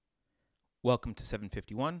Welcome to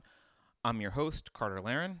 751. I'm your host, Carter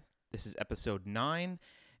Laren. This is episode 9,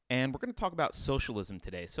 and we're going to talk about socialism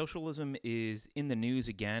today. Socialism is in the news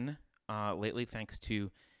again lately thanks to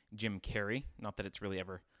Jim Carrey. Not that it's really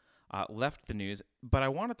ever left the news, but I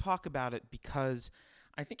want to talk about it because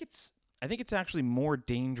I think it's actually more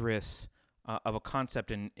dangerous of a concept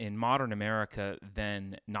in modern America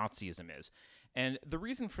than Nazism is. And the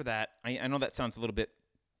reason for that, I know that sounds a little bit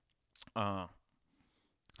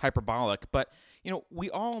hyperbolic, but we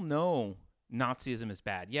all know Nazism is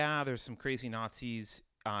bad. Yeah, there's some crazy Nazis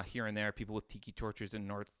here and there, people with tiki torches in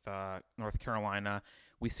North Carolina.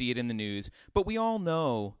 We see it in the news, but we all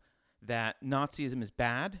know that Nazism is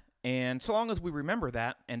bad, and so long as we remember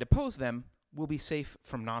that and oppose them, we'll be safe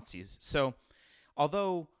from Nazis. So,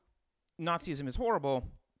 although Nazism is horrible,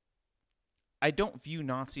 I don't view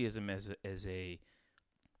Nazism as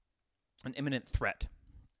an imminent threat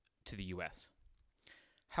to the U.S.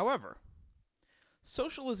 However,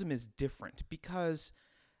 socialism is different because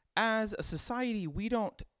as a society, we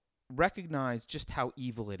don't recognize just how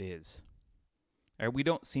evil it is. Or we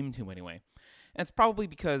don't seem to anyway. And it's probably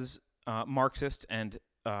because Marxists and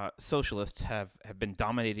socialists have been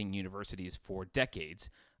dominating universities for decades,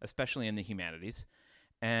 especially in the humanities.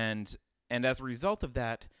 And as a result of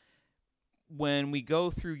that, when we go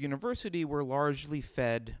through university, we're largely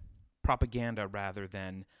fed propaganda rather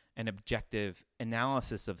than an objective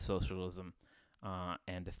analysis of socialism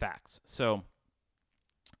and the facts. So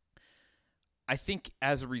I think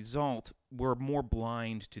as a result, we're more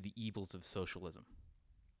blind to the evils of socialism.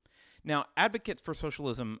 Now, advocates for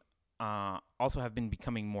socialism also have been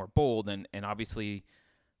becoming more bold, and obviously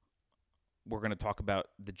we're going to talk about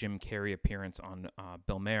the Jim Carrey appearance on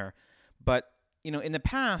Bill Maher. But, in the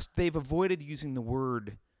past, they've avoided using the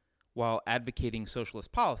word while advocating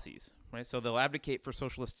socialist policies, right? So they'll advocate for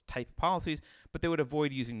socialist type policies, but they would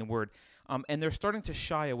avoid using the word. And they're starting to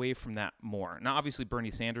shy away from that more. Now, obviously,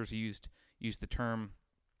 Bernie Sanders used the term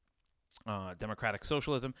democratic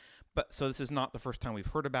socialism, but so this is not the first time we've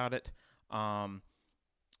heard about it.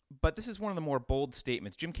 But this is one of the more bold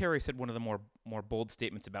statements. Jim Carrey said one of the more bold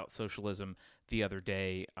statements about socialism the other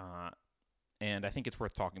day, and I think it's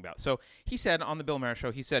worth talking about. So he said on the Bill Maher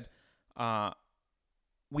show, he said,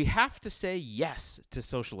 we have to say yes to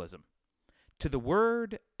socialism, to the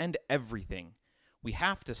word and everything. We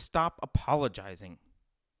have to stop apologizing.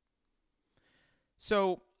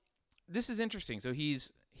 So this is interesting. So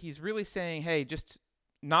he's really saying, hey, just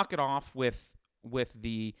knock it off with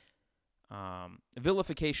the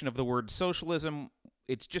vilification of the word socialism.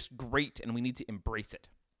 It's just great, and we need to embrace it.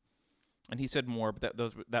 And he said more, but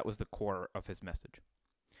that was the core of his message.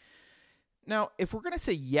 Now, if we're going to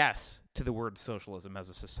say yes to the word socialism as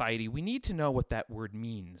a society, we need to know what that word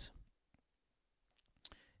means.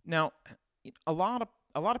 Now, a lot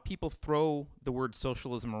of people throw the word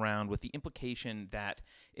socialism around with the implication that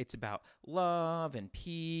it's about love and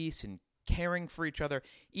peace and caring for each other.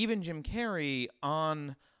 Even Jim Carrey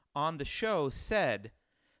on the show said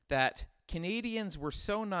that Canadians were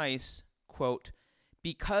so nice, quote,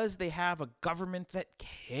 because they have a government that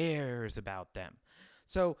cares about them.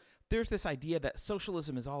 So there's this idea that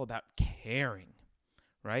socialism is all about caring,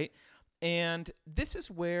 right? And this is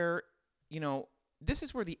where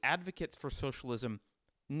the advocates for socialism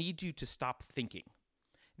need you to stop thinking.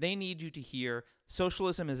 They need you to hear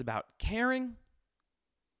socialism is about caring.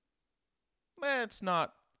 Let's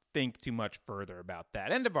not think too much further about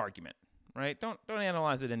that. End of argument, right? Don't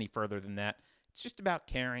analyze it any further than that. It's just about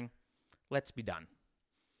caring. Let's be done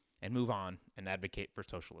and move on and advocate for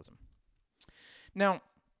socialism. Now,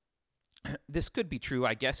 this could be true.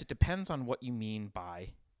 I guess it depends on what you mean by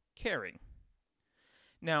caring.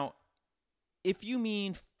 Now, if you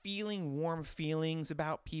mean feeling warm feelings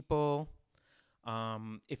about people,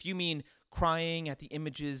 if you mean crying at the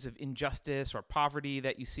images of injustice or poverty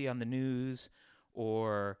that you see on the news,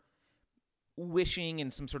 or wishing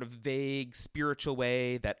in some sort of vague spiritual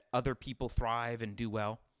way that other people thrive and do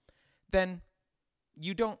well, then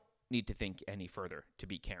you don't need to think any further to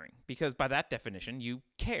be caring, because by that definition, you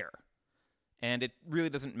care. And it really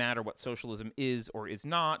doesn't matter what socialism is or is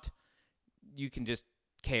not. You can just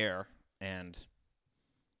care and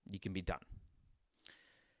you can be done.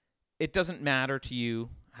 It doesn't matter to you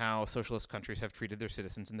how socialist countries have treated their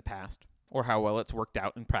citizens in the past or how well it's worked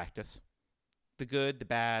out in practice. The good, the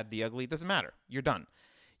bad, the ugly, doesn't matter. You're done.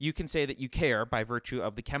 You can say that you care by virtue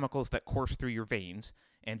of the chemicals that course through your veins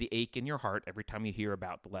and the ache in your heart every time you hear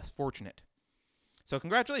about the less fortunate. So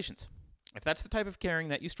congratulations. If that's the type of caring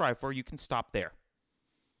that you strive for, you can stop there.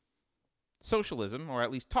 Socialism, or at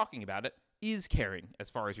least talking about it, is caring as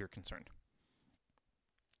far as you're concerned.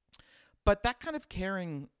 But that kind of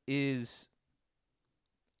caring is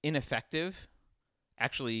ineffective.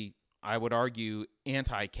 Actually, I would argue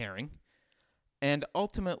anti-caring, and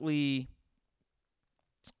ultimately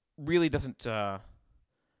really doesn't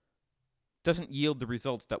yield the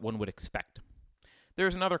results that one would expect.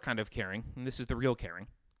 There's another kind of caring, and this is the real caring.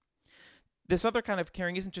 This other kind of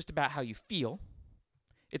caring isn't just about how you feel.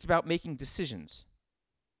 It's about making decisions.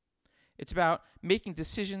 It's about making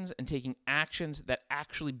decisions and taking actions that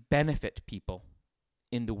actually benefit people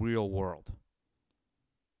in the real world.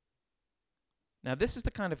 Now, this is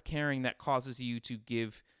the kind of caring that causes you to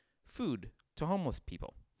give food to homeless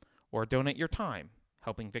people, or donate your time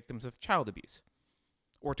helping victims of child abuse,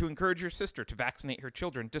 or to encourage your sister to vaccinate her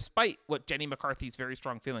children despite what Jenny McCarthy's very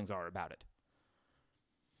strong feelings are about it.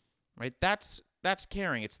 Right? That's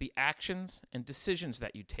caring. It's the actions and decisions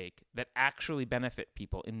that you take that actually benefit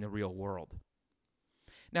people in the real world.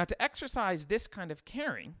 Now, to exercise this kind of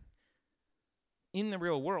caring in the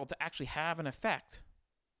real world, to actually have an effect,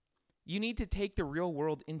 you need to take the real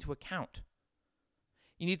world into account.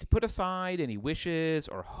 You need to put aside any wishes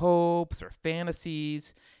or hopes or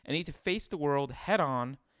fantasies and need to face the world head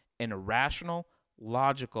on in a rational,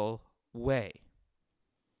 logical way.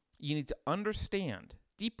 You need to understand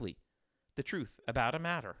deeply the truth about a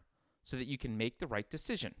matter so that you can make the right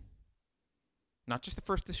decision. Not just the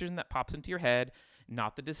first decision that pops into your head,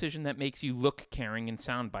 not the decision that makes you look caring in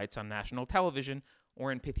sound bites on national television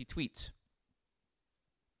or in pithy tweets.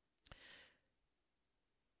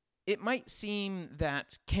 It might seem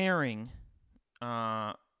that caring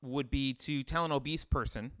would be to tell an obese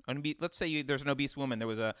person, let's say there's an obese woman. There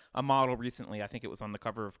was a model recently, I think it was on the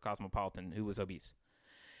cover of Cosmopolitan, who was obese.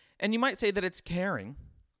 And you might say that it's caring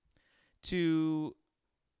to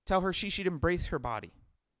tell her she should embrace her body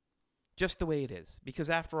just the way it is.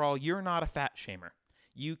 Because after all, you're not a fat shamer.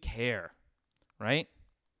 You care, right?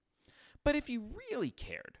 But if you really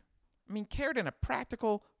cared in a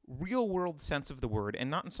practical, real-world sense of the word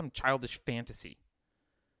and not in some childish fantasy,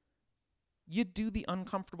 you'd do the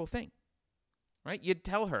uncomfortable thing, right? You'd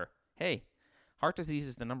tell her, hey, heart disease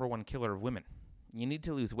is the number one killer of women. You need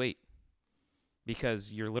to lose weight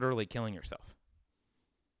because you're literally killing yourself.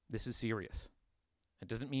 This is serious. It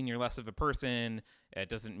doesn't mean you're less of a person. It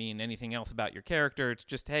doesn't mean anything else about your character. It's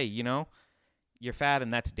just, hey, you're fat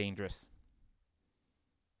and that's dangerous.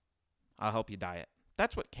 I'll help you diet.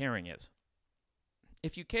 That's what caring is.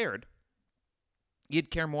 If you cared,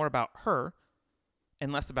 you'd care more about her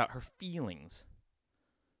and less about her feelings,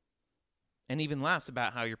 and even less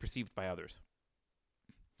about how you're perceived by others.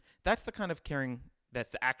 That's the kind of caring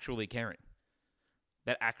that's actually caring,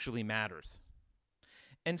 that actually matters.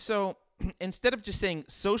 And so instead of just saying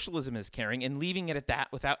socialism is caring and leaving it at that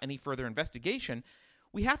without any further investigation,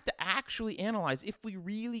 we have to actually analyze, if we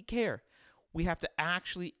really care, we have to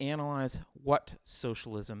actually analyze what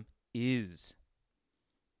socialism is.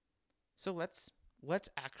 So let's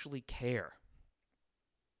actually care.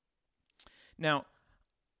 Now,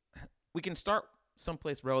 we can start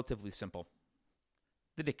someplace relatively simple.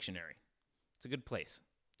 The dictionary. It's a good place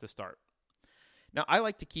to start. Now, I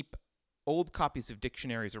like to keep old copies of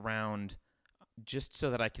dictionaries around just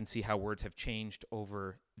so that I can see how words have changed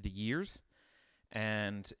over the years.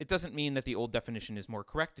 And it doesn't mean that the old definition is more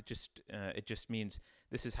correct. It just means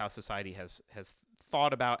this is how society has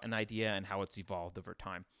thought about an idea and how it's evolved over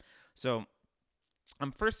time. So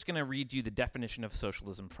I'm first going to read you the definition of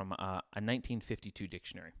socialism from a 1952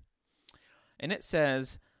 dictionary. And it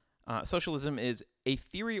says, socialism is a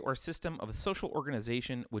theory or system of a social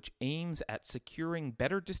organization which aims at securing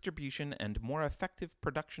better distribution and more effective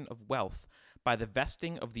production of wealth by the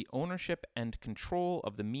vesting of the ownership and control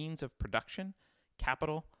of the means of production,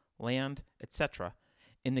 capital, land, etc.,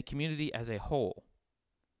 in the community as a whole.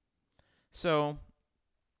 So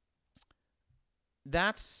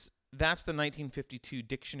that's the 1952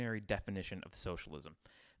 dictionary definition of socialism.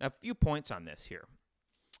 Now, a few points on this here.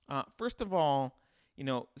 First of all,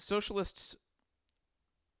 socialists,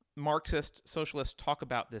 Marxist socialists talk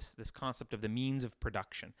about this concept of the means of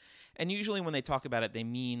production. And usually when they talk about it, they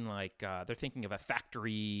mean like they're thinking of a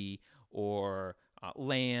factory or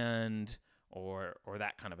land or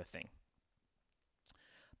that kind of a thing.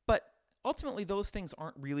 But ultimately, those things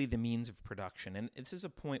aren't really the means of production. And this is a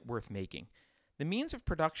point worth making. The means of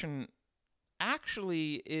production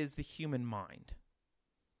actually is the human mind.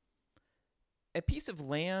 A piece of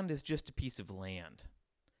land is just a piece of land.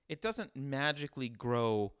 It doesn't magically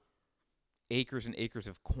grow acres and acres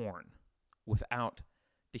of corn without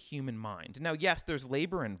the human mind. Now, yes, there's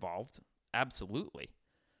labor involved, absolutely,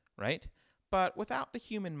 right? But without the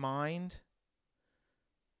human mind,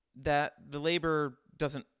 that the labor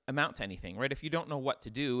doesn't amount to anything, right? If you don't know what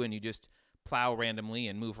to do and you just plow randomly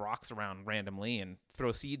and move rocks around randomly and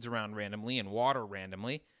throw seeds around randomly and water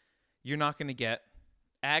randomly, you're not going to get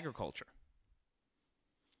agriculture.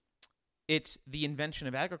 It's the invention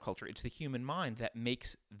of agriculture. It's the human mind that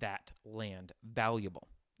makes that land valuable,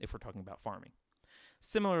 if we're talking about farming.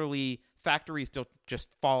 Similarly, factories don't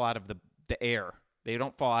just fall out of the air. They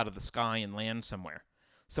don't fall out of the sky and land somewhere.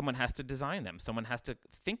 Someone has to design them. Someone has to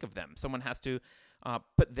think of them. Someone has to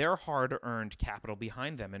put their hard-earned capital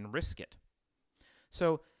behind them and risk it.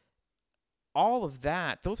 So all of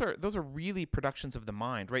that, those are really productions of the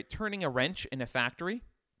mind, right? Turning a wrench in a factory,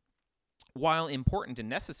 while important and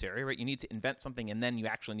necessary, right? You need to invent something and then you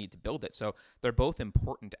actually need to build it. So they're both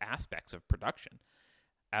important aspects of production.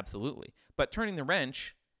 Absolutely. But turning the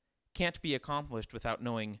wrench can't be accomplished without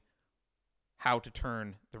knowing how to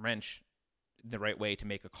turn the wrench the right way to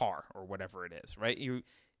make a car or whatever it is, right?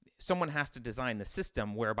 Someone has to design the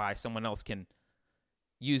system whereby someone else can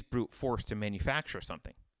use brute force to manufacture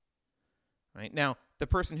something, right? Now, the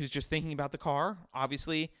person who's just thinking about the car,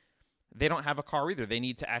 obviously, they don't have a car either. They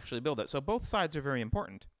need to actually build it. So both sides are very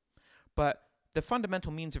important. But the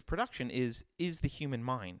fundamental means of production is the human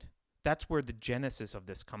mind. That's where the genesis of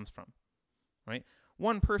this comes from, right?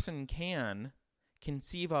 One person can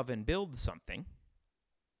conceive of and build something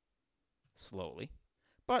slowly,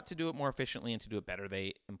 but to do it more efficiently and to do it better,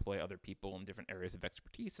 they employ other people in different areas of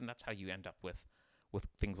expertise, and that's how you end up with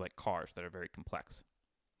things like cars that are very complex.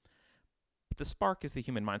 But the spark is the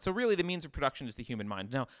human mind. So really the means of production is the human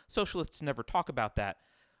mind. Now, socialists never talk about that.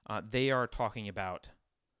 They are talking about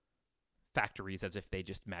factories as if they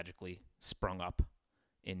just magically sprung up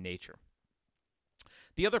in nature.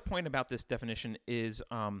 The other point about this definition is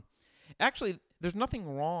actually there's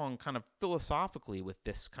nothing wrong kind of philosophically with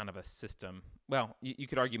this kind of a system. Well, you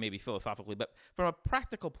could argue maybe philosophically, but from a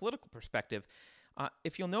practical political perspective,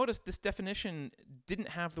 if you'll notice, this definition didn't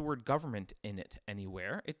have the word government in it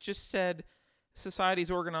anywhere. It just said society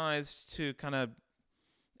is organized to kind of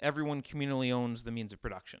everyone communally owns the means of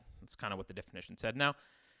production. That's kind of what the definition said. Now,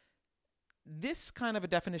 this kind of a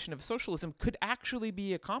definition of socialism could actually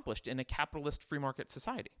be accomplished in a capitalist free market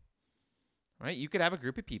society, right? You could have a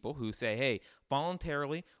group of people who say, hey,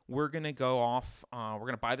 voluntarily, we're going to go off, we're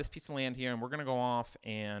going to buy this piece of land here, and we're going to go off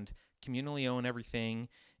and communally own everything,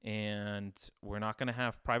 and we're not going to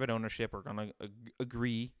have private ownership. We're going to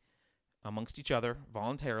agree amongst each other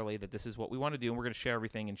voluntarily that this is what we want to do, and we're going to share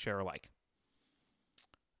everything and share alike.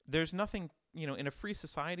 There's nothing, in a free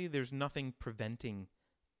society, there's nothing preventing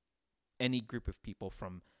any group of people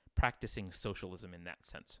from practicing socialism in that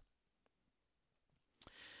sense.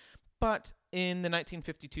 But in the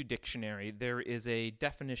 1952 dictionary, there is a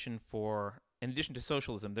definition for, in addition to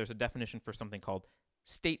socialism, there's a definition for something called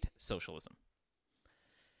state socialism.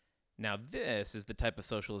 Now, this is the type of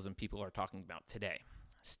socialism people are talking about today.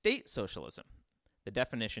 State socialism, the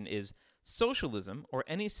definition is socialism or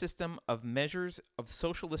any system of measures of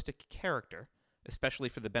socialistic character, especially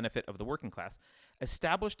for the benefit of the working class,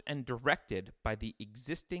 established and directed by the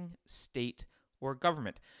existing state or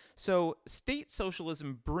government. So state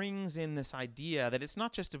socialism brings in this idea that it's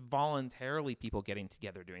not just voluntarily people getting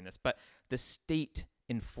together doing this, but the state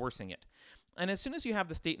enforcing it. And as soon as you have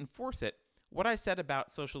the state enforce it, what I said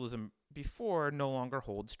about socialism before no longer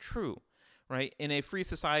holds true, right? In a free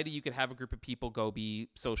society, you could have a group of people go be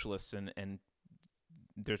socialists and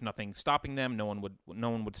there's nothing stopping them. No one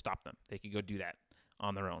would stop them. They could go do that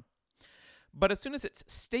on their own. But as soon as it's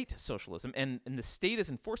state socialism and the state is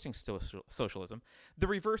enforcing socialism, the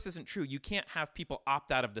reverse isn't true. You can't have people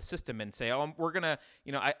opt out of the system and say, oh, we're going to,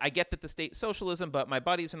 I get that the state socialism, but my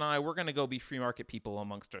buddies and I, we're going to go be free market people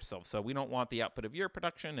amongst ourselves. So we don't want the output of your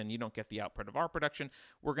production and you don't get the output of our production.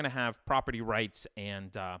 We're going to have property rights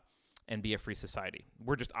and be a free society.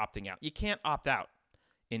 We're just opting out. You can't opt out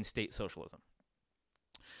in state socialism.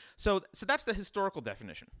 So that's the historical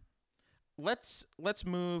definition. Let's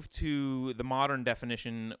move to the modern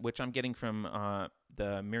definition, which I'm getting from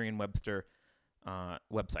the Merriam-Webster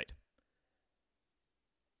website.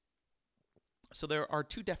 So there are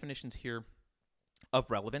two definitions here of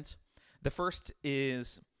relevance. The first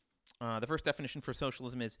definition for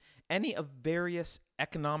socialism is any of various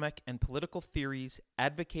economic and political theories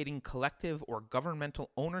advocating collective or governmental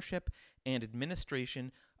ownership and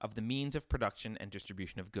administration of the means of production and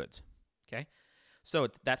distribution of goods. Okay, so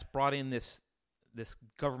that's brought in this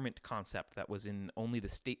government concept that was in only the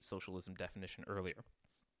state socialism definition earlier.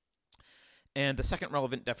 And the second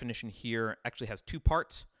relevant definition here actually has two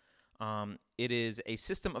parts. It is a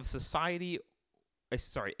system of society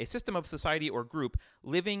or group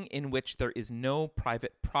living in which there is no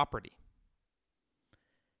private property.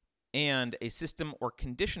 and a system or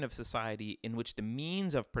condition of society in which the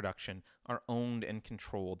means of production are owned and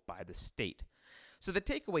controlled by the state. So the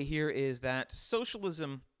takeaway here is that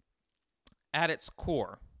socialism at its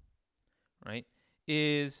core, right,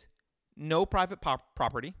 is no private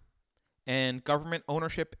property and government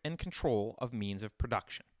ownership and control of means of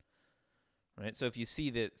production. Right? So if you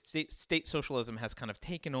see that state socialism has kind of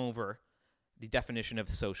taken over the definition of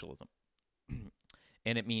socialism,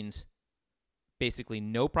 and it means basically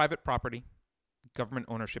no private property, government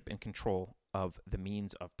ownership and control of the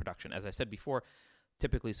means of production. As I said before,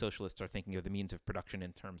 typically socialists are thinking of the means of production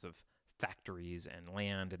in terms of factories and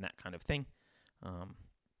land and that kind of thing,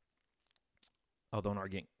 although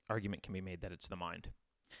an argument can be made that it's the mind.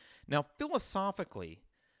 Now, philosophically,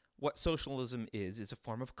 what socialism is a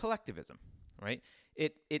form of collectivism, right?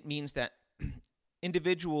 It means that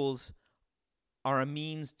individuals are a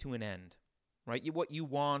means to an end, right? What you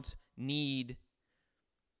want, need,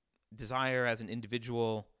 desire as an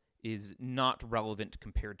individual is not relevant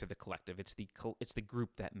compared to the collective. It's the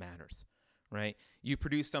group that matters, right? You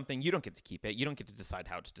produce something, you don't get to keep it. You don't get to decide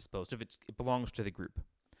how it's disposed of. It belongs to the group.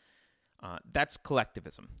 That's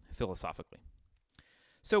collectivism, philosophically.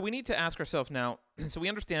 So we need to ask ourselves now, so we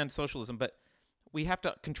understand socialism, but we have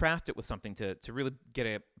to contrast it with something to really get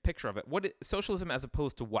a picture of it. Socialism as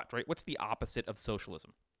opposed to what, right? What's the opposite of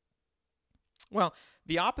socialism? Well,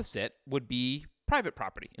 the opposite would be private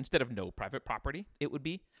property. Instead of no private property, it would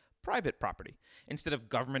be private property. Instead of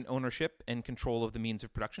government ownership and control of the means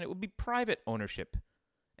of production, it would be private ownership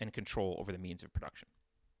and control over the means of production.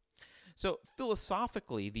 So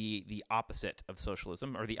philosophically, the opposite of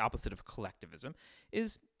socialism, or the opposite of collectivism,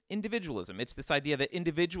 is individualism. It's this idea that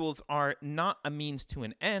individuals are not a means to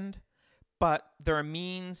an end, but they're a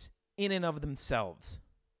means in and of themselves.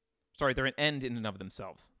 Sorry, they're an end in and of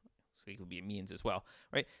themselves. So it could be a means as well,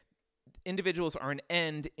 right? Individuals are an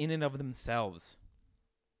end in and of themselves.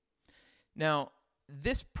 Now,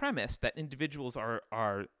 this premise that individuals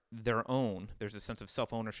are their own, there's a sense of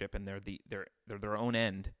self-ownership and they're their own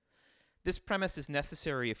end. This premise is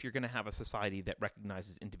necessary if you're going to have a society that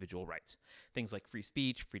recognizes individual rights. Things like free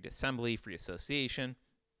speech, free assembly, free association,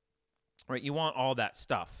 right? You want all that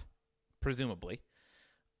stuff, presumably.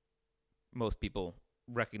 Most people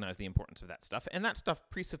recognize the importance of that stuff. And that stuff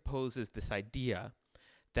presupposes this idea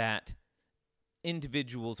that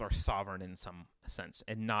individuals are sovereign in some sense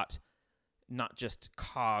and not just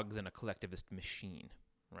cogs in a collectivist machine,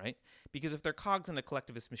 right? Because if they're cogs in a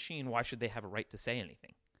collectivist machine, why should they have a right to say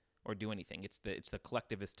anything or do anything? It's the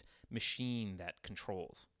collectivist machine that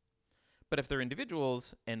controls. But if they're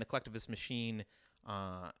individuals and the collectivist machine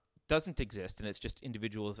doesn't exist and it's just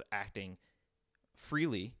individuals acting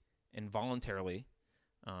freely and voluntarily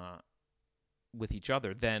with each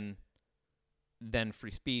other, then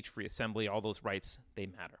free speech, free assembly, all those rights, they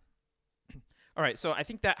matter. All right, so I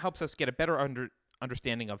think that helps us get a better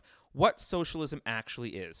understanding of what socialism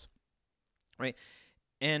actually is, right?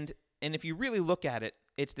 And if you really look at it,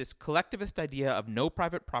 it's this collectivist idea of no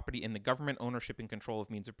private property and the government ownership and control of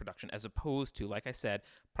means of production, as opposed to, like I said,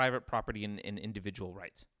 private property and individual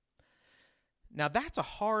rights. Now, that's a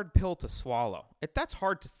hard pill to swallow. That's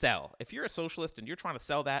hard to sell. If you're a socialist and you're trying to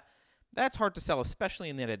sell that, that's hard to sell, especially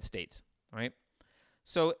in the United States, right?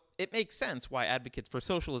 So it makes sense why advocates for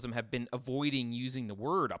socialism have been avoiding using the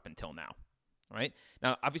word up until now, right?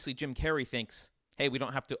 Now, obviously, Jim Carrey thinks, hey, we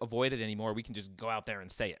don't have to avoid it anymore. We can just go out there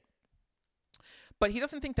and say it. But he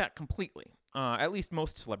doesn't think that completely. At least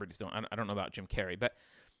most celebrities don't. I don't know about Jim Carrey. But,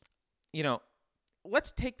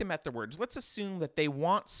 let's take them at their words. Let's assume that they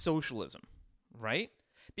want socialism, right?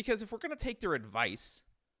 Because if we're going to take their advice,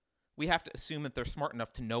 we have to assume that they're smart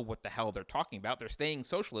enough to know what the hell they're talking about. They're saying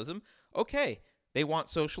socialism. Okay, they want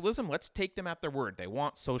socialism. Let's take them at their word. They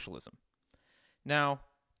want socialism. Now,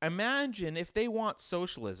 imagine if they want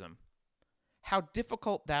socialism, how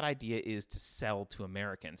difficult that idea is to sell to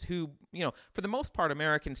Americans who, for the most part,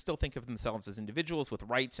 Americans still think of themselves as individuals with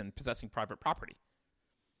rights and possessing private property.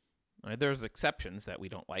 There's exceptions that we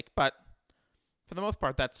don't like, but for the most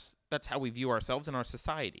part, that's how we view ourselves in our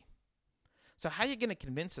society. So how are you going to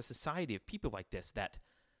convince a society of people like this that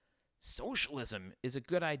socialism is a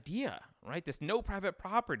good idea, right? This no private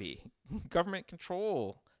property, government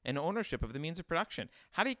control, and ownership of the means of production.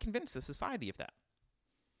 How do you convince a society of that?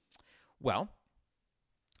 Well,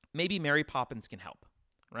 maybe Mary Poppins can help,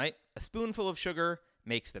 right? A spoonful of sugar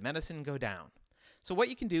makes the medicine go down. So what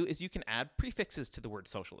you can do is you can add prefixes to the word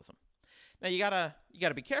socialism. Now you gotta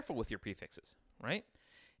be careful with your prefixes, right?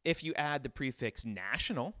 If you add the prefix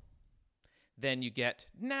national, then you get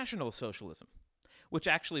National Socialism, which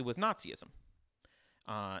actually was Nazism.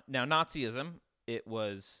 Now Nazism, it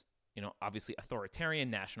was obviously authoritarian,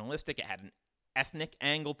 nationalistic. It had an ethnic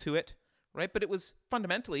angle to it, right? But it was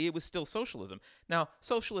still socialism. Now,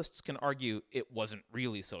 socialists can argue it wasn't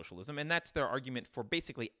really socialism, and that's their argument for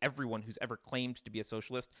basically everyone who's ever claimed to be a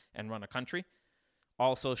socialist and run a country.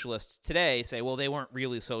 All socialists today say, well, they weren't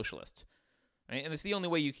really socialists. Right? And it's the only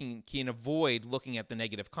way you can avoid looking at the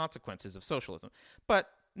negative consequences of socialism. But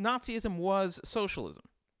Nazism was socialism.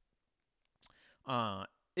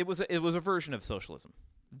 It was a version of socialism,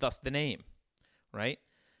 thus the name, right?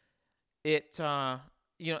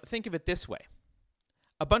 Think of it this way.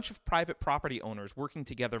 A bunch of private property owners working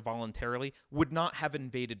together voluntarily would not have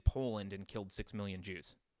invaded Poland and killed 6 million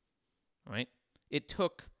Jews, right? It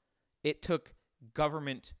took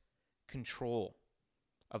government control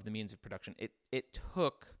of the means of production. It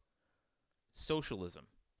took socialism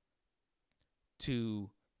to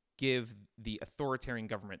give the authoritarian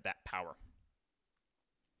government that power.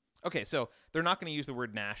 Okay, so they're not going to use the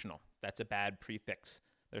word national. That's a bad prefix.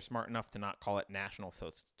 They're smart enough to not call it national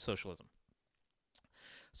socialism.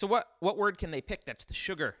 So what word can they pick that's the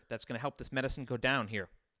sugar that's going to help this medicine go down here?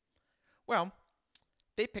 Well,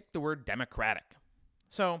 they picked the word democratic.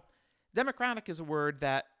 So democratic is a word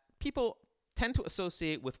that people tend to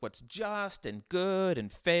associate with what's just and good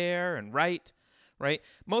and fair and right?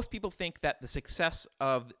 Most people think that the success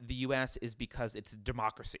of the U.S. is because it's a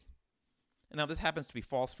democracy. And now, this happens to be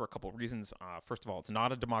false for a couple of reasons. First of all, it's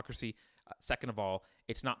not a democracy. Second of all,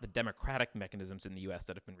 it's not the democratic mechanisms in the U.S.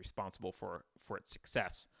 that have been responsible for its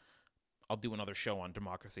success. I'll do another show on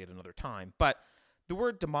democracy at another time. But the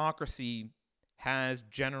word democracy has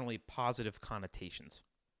generally positive connotations.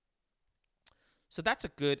 So that's a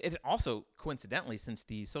good... It also, coincidentally, since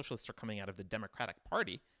the socialists are coming out of the Democratic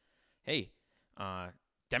Party, hey,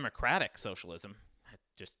 democratic socialism... It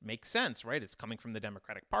just makes sense, right? It's coming from the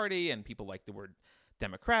Democratic Party, and people like the word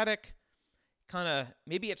democratic.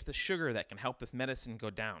 Maybe it's the sugar that can help this medicine go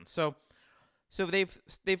down. So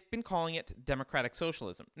they've been calling it democratic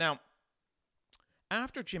socialism. Now,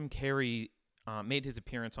 after Jim Carrey made his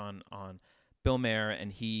appearance on Bill Maher,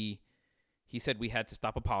 and he said we had to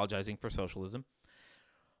stop apologizing for socialism,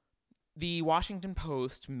 the Washington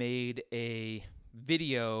Post made a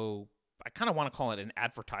video. I kind of want to call it an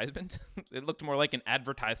advertisement. It looked more like an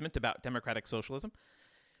advertisement about democratic socialism.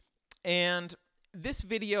 And this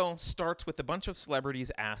video starts with a bunch of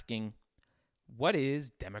celebrities asking, what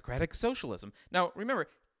is democratic socialism? Now, remember,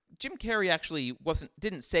 Jim Carrey actually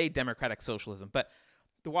didn't say democratic socialism, but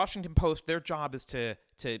the Washington Post, their job is to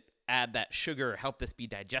add that sugar, help this be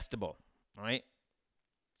digestible, all right?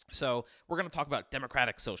 So we're going to talk about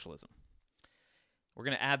democratic socialism. We're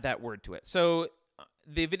going to add that word to it. So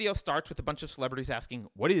the video starts with a bunch of celebrities asking,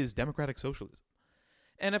 what is democratic socialism?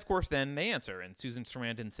 And of course, then they answer. And Susan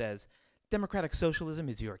Sarandon says, democratic socialism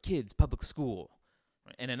is your kid's public school.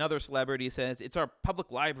 And another celebrity says, it's our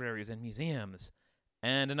public libraries and museums.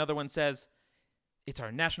 And another one says, it's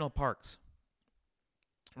our national parks.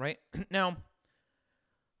 Right? Now,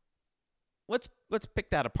 let's pick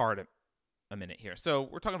that apart a minute here. So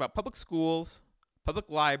we're talking about public schools, public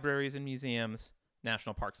libraries and museums,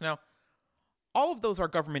 national parks. Now, all of those are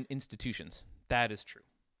government institutions. That is true.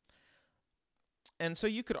 And so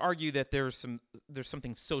you could argue that there's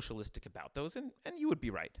something socialistic about those, and you would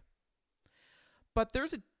be right. But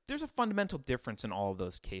there's a fundamental difference in all of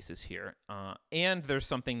those cases here, and there's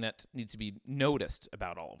something that needs to be noticed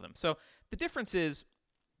about all of them. So the difference is,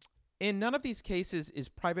 in none of these cases is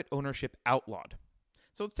private ownership outlawed.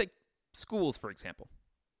 So let's take schools, for example.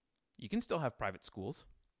 You can still have private schools.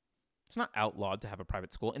 It's not outlawed to have a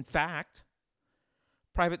private school. In fact,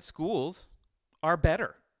 private schools are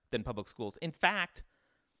better than public schools. In fact,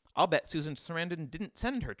 I'll bet Susan Sarandon didn't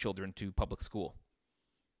send her children to public school,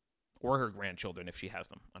 or her grandchildren if she has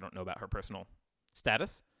them. I don't know about her personal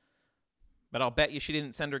status, but I'll bet you she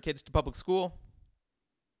didn't send her kids to public school.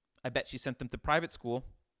 I bet she sent them to private school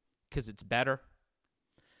because it's better.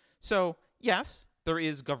 So, yes, there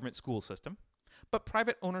is government school system, but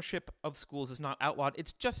private ownership of schools is not outlawed.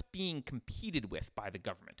 It's just being competed with by the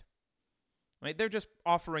government. Right? They're just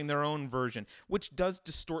offering their own version, which does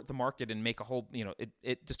distort the market and make a whole,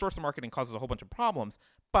 it distorts the market and causes a whole bunch of problems,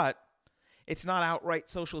 but it's not outright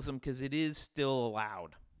socialism because it is still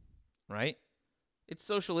allowed, right? It's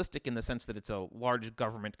socialistic in the sense that it's a large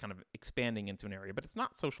government kind of expanding into an area, but it's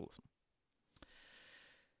not socialism.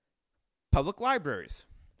 Public libraries.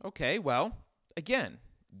 Okay, well, again,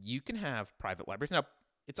 you can have private libraries. Now,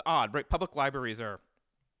 it's odd, right? Public libraries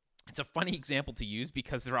it's a funny example to use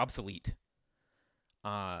because they're obsolete.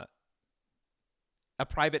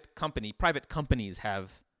 Private companies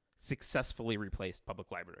have successfully replaced public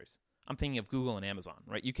libraries. I'm thinking of Google and Amazon,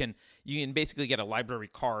 right? You can basically get a library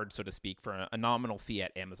card, so to speak, for a nominal fee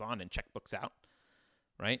at Amazon and check books out,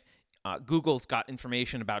 right? Google's got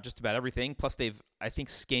information about just about everything. Plus, they've, I think,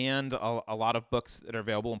 scanned a lot of books that are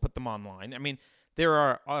available and put them online. I mean, there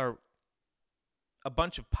are a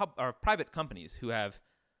bunch of private companies who have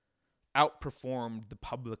outperformed the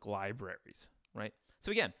public libraries, right?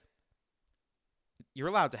 So again, you're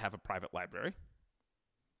allowed to have a private library.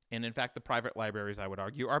 And in fact, the private libraries, I would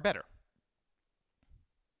argue, are better.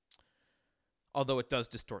 Although it does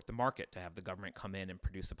distort the market to have the government come in and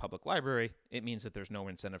produce a public library, it means that there's no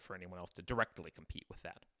incentive for anyone else to directly compete with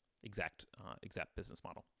that exact business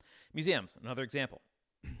model. Museums, another example.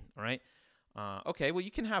 All right. Okay, well,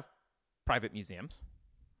 you can have private museums,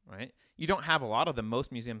 right? You don't have a lot of them.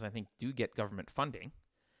 Most museums, I think, do get government funding,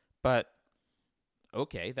 but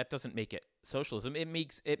okay, that doesn't make it socialism. It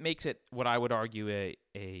makes it what I would argue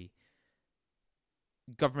a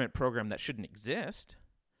government program that shouldn't exist,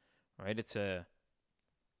 right? It's a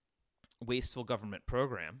wasteful government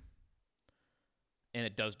program, and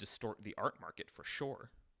it does distort the art market for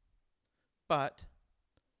sure. But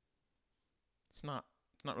it's not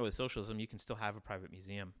really socialism. You can still have a private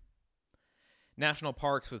museum. National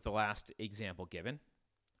parks was the last example given.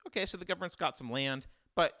 Okay, so the government's got some land,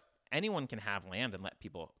 but anyone can have land and let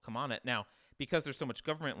people come on it. Now, because there's so much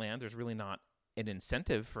government land, there's really not an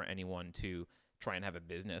incentive for anyone to try and have a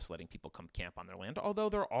business letting people come camp on their land, although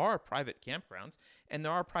there are private campgrounds and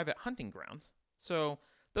there are private hunting grounds. So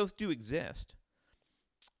those do exist.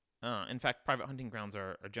 In fact, private hunting grounds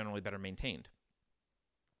are generally better maintained.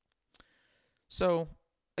 So,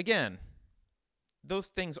 again, those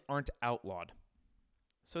things aren't outlawed.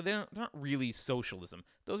 So they're not really socialism.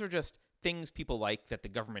 Those are just things people like that the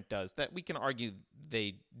government does that we can argue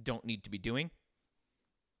they don't need to be doing.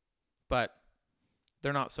 But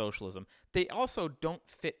they're not socialism. They also don't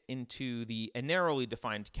fit into a narrowly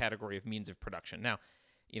defined category of means of production. Now,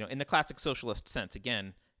 in the classic socialist sense,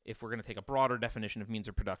 again, if we're going to take a broader definition of means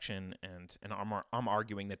of production, and I'm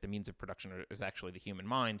arguing that the means of production is actually the human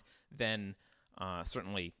mind, then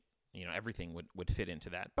certainly everything would fit into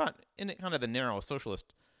that. But in kind of the narrow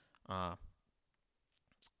socialist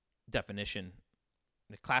definition,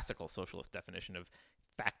 the classical socialist definition of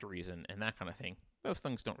factories and that kind of thing, those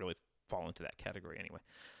things don't really fall into that category anyway.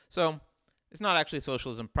 So it's not actually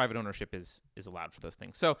socialism. Private ownership is allowed for those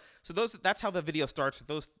things. So that's how the video starts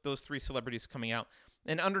with those three celebrities coming out.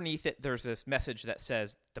 And underneath it, there's this message that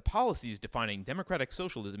says, the policies defining democratic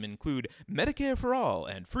socialism include Medicare for all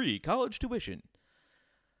and free college tuition.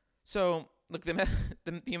 So, look, the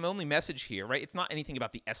only message here, right, it's not anything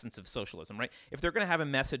about the essence of socialism, right? If they're going to have a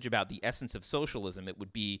message about the essence of socialism, it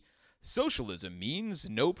would be, socialism means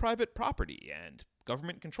no private property and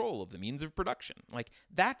government control of the means of production. Like,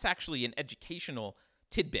 that's actually an educational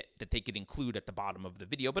tidbit that they could include at the bottom of the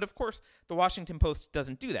video. But, of course, the Washington Post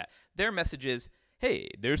doesn't do that. Their message is,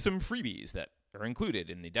 hey, there's some freebies that are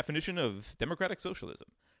included in the definition of democratic socialism,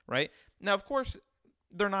 right? Now, of course,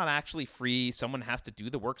 they're not actually free. Someone has to do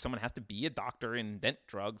the work. Someone has to be a doctor and invent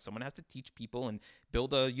drugs. Someone has to teach people and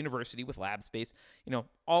build a university with lab space.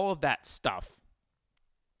 All of that stuff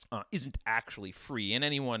isn't actually free. And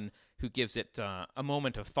anyone who gives it a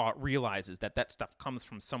moment of thought realizes that stuff comes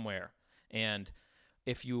from somewhere. And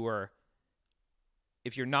if you're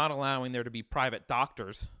not allowing there to be private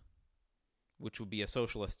doctors, which would be a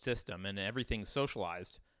socialist system, and everything's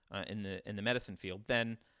socialized in the medicine field,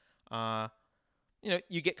 then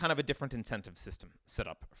you get kind of a different incentive system set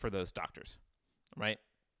up for those doctors, right?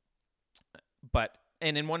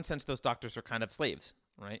 And in one sense, those doctors are kind of slaves,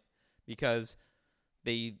 right? Because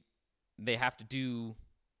they have to do,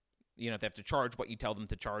 they have to charge what you tell them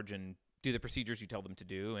to charge and do the procedures you tell them to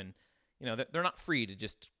do, and they're not free to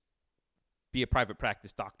just be a private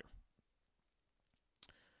practice doctor.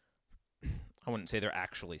 I wouldn't say they're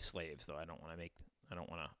actually slaves, though. I don't want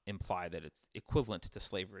to imply that it's equivalent to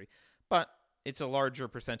slavery, but it's a larger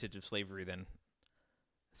percentage of slavery than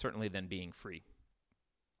being free.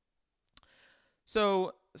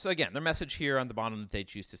 So again, their message here on the bottom that they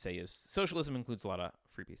choose to say is socialism includes a lot of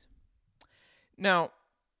freebies. Now,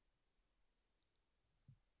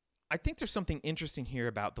 I think there's something interesting here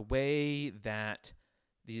about the way that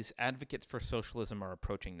these advocates for socialism are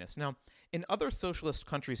approaching this. Now, in other socialist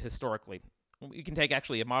countries historically, you can take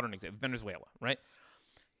actually a modern example, Venezuela, right?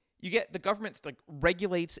 You get the government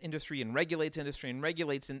regulates industry and regulates industry and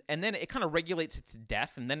regulates, and then it kind of regulates it to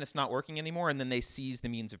death, and then it's not working anymore, and then they seize the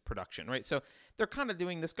means of production, right? So they're kind of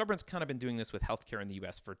doing this. Government's kind of been doing this with healthcare in the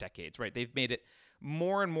U.S. for decades, right? They've made it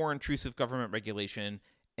more and more intrusive government regulation,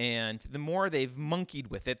 and the more they've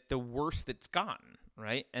monkeyed with it, the worse it's gotten,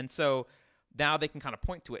 right? And so now they can kind of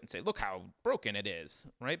point to it and say, look how broken it is,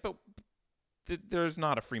 right? But there's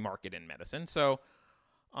not a free market in medicine. So,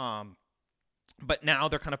 but now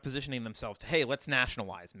they're kind of positioning themselves to, hey, let's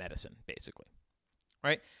nationalize medicine, basically,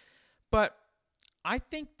 right? But I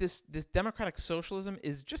think this democratic socialism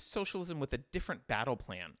is just socialism with a different battle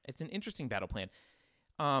plan. It's an interesting battle plan.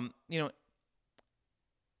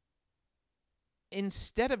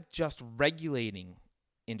 Instead of just regulating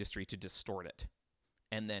industry to distort it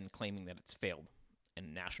and then claiming that it's failed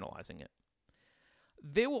and nationalizing it,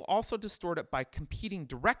 they will also distort it by competing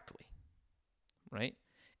directly, right?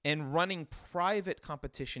 And running private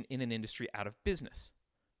competition in an industry out of business,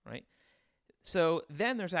 right? So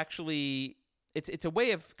then there's actually, it's a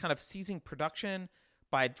way of kind of seizing production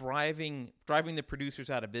by driving the producers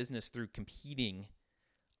out of business through competing.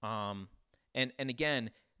 And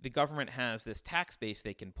again, the government has this tax base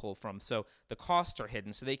they can pull from, so the costs are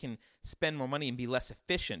hidden, so they can spend more money and be less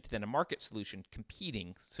efficient than a market solution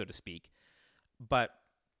competing, so to speak. But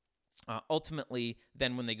ultimately,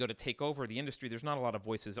 then when they go to take over the industry, there's not a lot of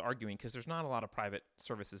voices arguing because there's not a lot of private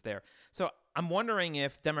services there. So I'm wondering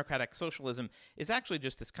if democratic socialism is actually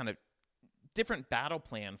just this kind of different battle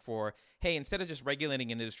plan for, hey, instead of just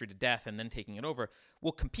regulating an industry to death and then taking it over,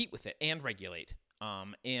 we'll compete with it and regulate.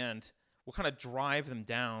 And we'll kind of drive them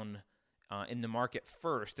down in the market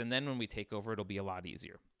first, and then when we take over, it'll be a lot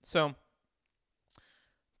easier. So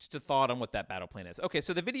just a thought on what that battle plan is. Okay,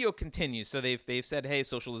 so the video continues. So they've said, hey,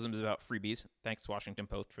 socialism is about freebies. Thanks, Washington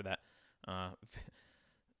Post, for that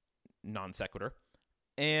non sequitur.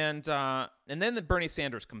 And then the Bernie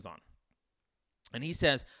Sanders comes on. And he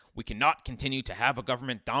says, we cannot continue to have a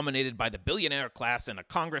government dominated by the billionaire class and a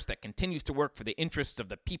Congress that continues to work for the interests of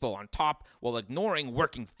the people on top while ignoring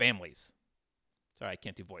working families. Sorry, I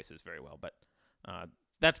can't do voices very well, but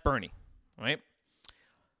that's Bernie, right?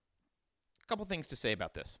 A couple things to say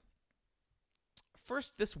about this.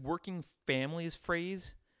 First, this working families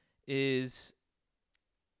phrase is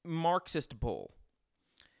Marxist bull.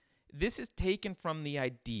 This is taken from the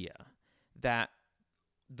idea that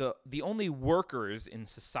the only workers in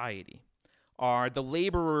society are the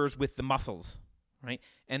laborers with the muscles, right?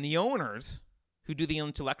 And the owners who do the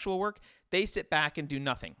intellectual work, they sit back and do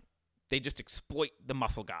nothing. They just exploit the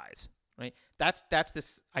muscle guys, right? That's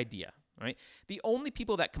this idea, right? The only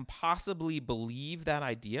people that can possibly believe that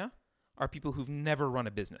idea are people who've never run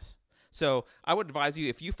a business. So I would advise you,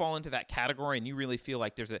 if you fall into that category and you really feel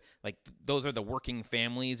like those are the working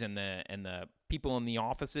families and the people in the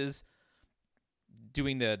offices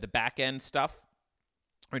doing the back end stuff,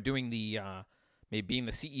 or doing the maybe being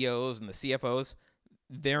the CEOs and the CFOs,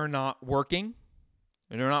 they're not working.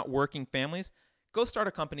 They're not working families. Go start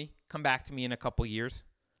a company. Come back to me in a couple years.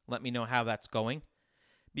 Let me know how that's going,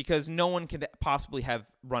 because no one could possibly have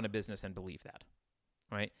run a business and believe that,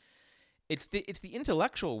 right? It's the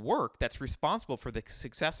intellectual work that's responsible for the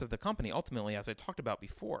success of the company ultimately, as I talked about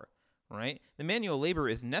before, right? The manual labor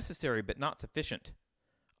is necessary but not sufficient.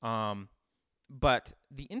 But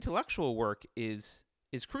the intellectual work is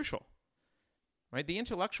crucial, right? The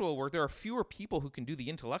intellectual work, there are fewer people who can do the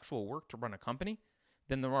intellectual work to run a company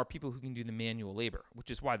than there are people who can do the manual labor, which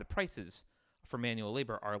is why the prices for manual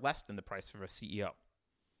labor are less than the price for a CEO,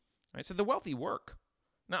 right? So the wealthy work.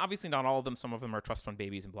 Now, obviously not all of them. Some of them are trust fund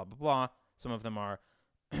babies and blah, blah, blah. Some of them are,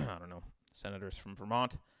 I don't know, senators from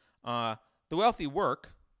Vermont. The wealthy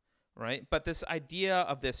work, right? But this idea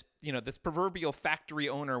of this, this proverbial factory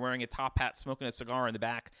owner wearing a top hat, smoking a cigar in the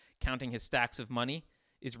back, counting his stacks of money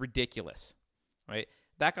is ridiculous, right?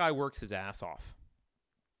 That guy works his ass off.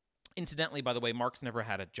 Incidentally, by the way, Marx never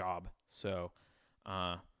had a job. So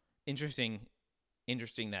interesting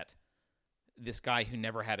that this guy who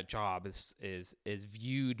never had a job is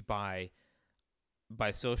viewed by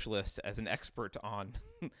socialists as an expert on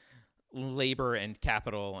labor and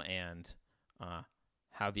capital and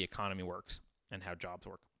how the economy works and how jobs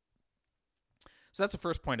work. So that's the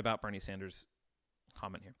first point about Bernie Sanders'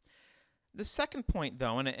 comment here. The second point,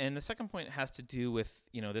 though, and the second point has to do with,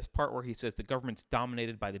 this part where he says the government's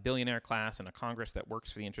dominated by the billionaire class and a Congress that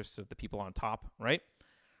works for the interests of the people on top, right?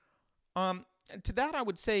 To that, I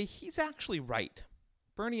would say he's actually right.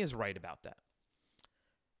 Bernie is right about that.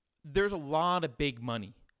 There's a lot of big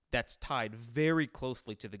money that's tied very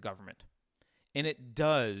closely to the government, and it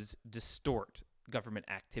does distort government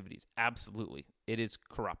activities. Absolutely. It is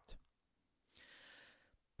corrupt.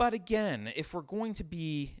 But again, if we're going to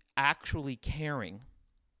be actually caring,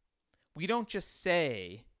 we don't just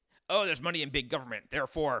say, oh, there's money in big government,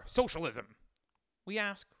 therefore socialism. We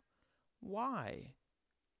ask, why?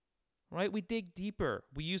 Right? We dig deeper.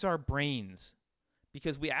 We use our brains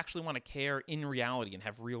because we actually want to care in reality and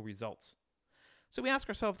have real results. So we ask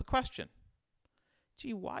ourselves the question,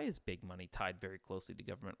 gee, why is big money tied very closely to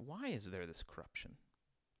government? Why is there this corruption?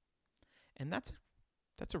 And that's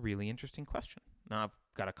a really interesting question. Now, I've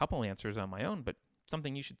got a couple answers on my own, but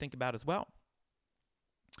something you should think about as well.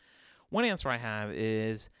 One answer I have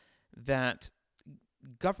is that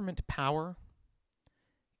government power,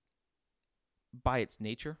 by its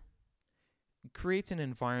nature, creates an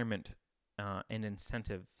environment and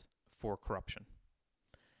incentive for corruption.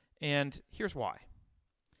 And here's why.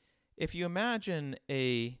 If you imagine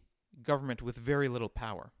a government with very little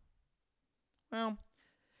power, well,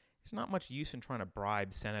 there's not much use in trying to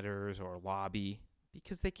bribe senators or lobby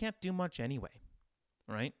because they can't do much anyway,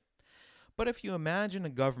 right? But if you imagine a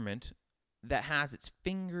government that has its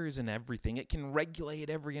fingers in everything, it can regulate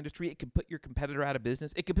every industry, it can put your competitor out of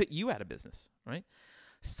business, it could put you out of business, right?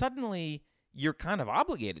 Suddenly, you're kind of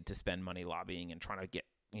obligated to spend money lobbying and trying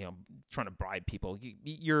to bribe people.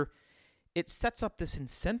 It sets up this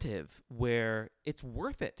incentive where it's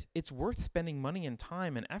worth it. It's worth spending money and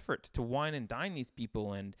time and effort to wine and dine these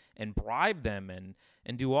people and bribe them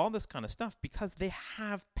and do all this kind of stuff because they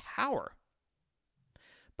have power.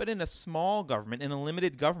 But in a small government, in a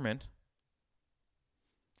limited government,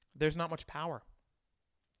 there's not much power.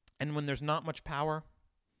 And when there's not much power,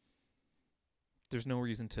 there's no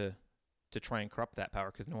reason to try and corrupt that power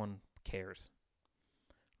because no one cares,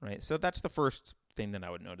 right? So that's the first thing that I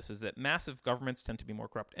would notice is that massive governments tend to be more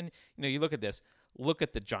corrupt. And, you look at this, look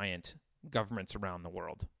at the giant governments around the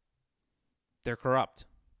world. They're corrupt,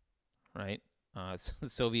 right? The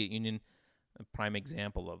Soviet Union, a prime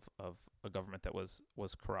example of a government that was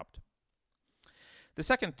corrupt. The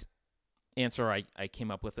second answer I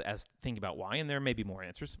came up with as thinking about why, and there may be more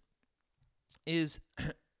answers, is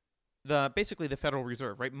basically the Federal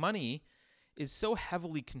Reserve, right? Money is so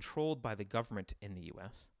heavily controlled by the government in the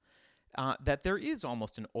U.S. That there is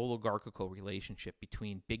almost an oligarchical relationship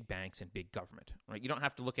between big banks and big government, right? You don't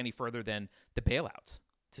have to look any further than the bailouts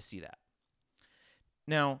to see that.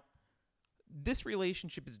 Now, this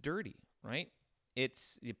relationship is dirty, right?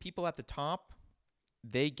 It's the people at the top,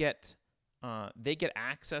 they get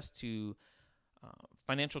access to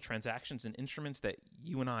financial transactions and instruments that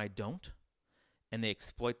you and I don't, and they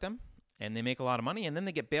exploit them, and they make a lot of money, and then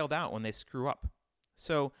they get bailed out when they screw up.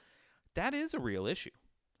 So that is a real issue,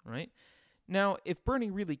 right? Now, if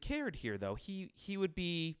Bernie really cared here, though, he would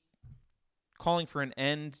be calling for an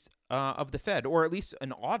end of the Fed, or at least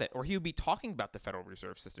an audit, or he would be talking about the Federal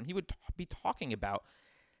Reserve System. He would be talking about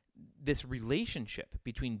this relationship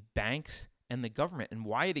between banks and the government and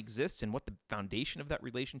why it exists and what the foundation of that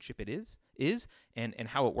relationship is and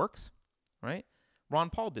how it works, right?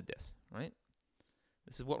 Ron Paul did this, right?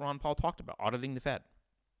 This is what Ron Paul talked about, auditing the Fed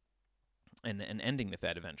and ending the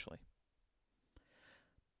Fed eventually.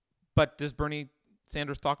 But does Bernie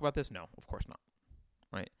Sanders talk about this? No, of course not,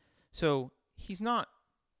 right? So he's not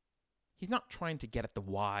trying to get at the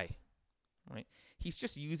why, right? He's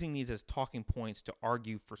just using these as talking points to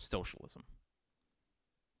argue for socialism.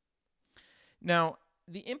 Now,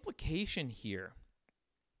 the implication here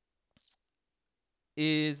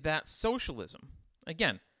is that socialism,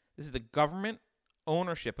 again, this is the government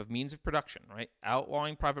ownership of means of production, right?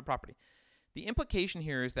 Outlawing private property. The implication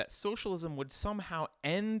here is that socialism would somehow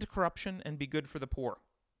end corruption and be good for the poor.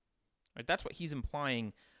 Right? That's what he's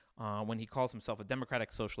implying when he calls himself a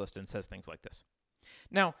democratic socialist and says things like this.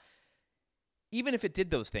 Now, even if it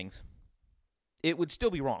did those things, it would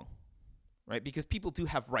still be wrong, right? Because people do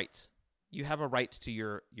have rights. You have a right to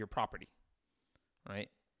your property, right?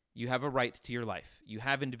 You have a right to your life. You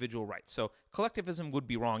have individual rights. So collectivism would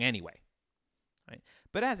be wrong anyway, right?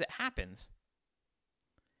 But as it happens,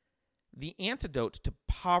 the antidote to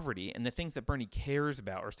poverty and the things that Bernie cares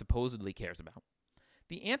about or supposedly cares about,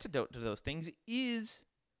 the antidote to those things is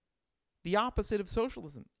the opposite of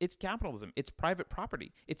socialism. It's capitalism. It's private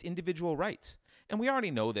property. It's individual rights. And we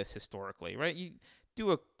already know this historically, right? You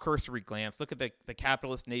do a cursory glance. Look at the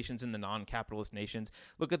capitalist nations and the non-capitalist nations.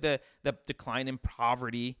 Look at the decline in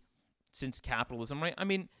poverty since capitalism, right? I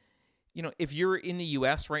mean, if you're in the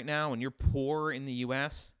U.S. right now and you're poor in the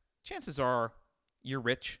U.S., chances are you're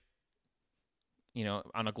rich,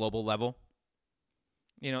 on a global level.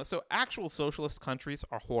 So actual socialist countries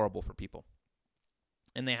are horrible for people.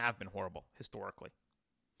 And they have been horrible historically.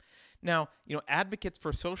 Now, advocates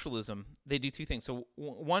for socialism, they do two things. So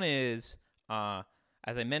one is,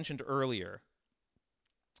 as I mentioned earlier,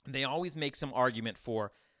 they always make some argument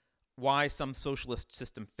for why some socialist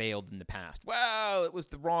system failed in the past. Well, it was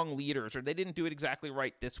the wrong leaders, or they didn't do it exactly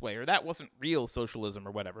right this way, or that wasn't real socialism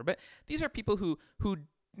or whatever. But these are people who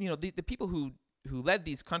the people who led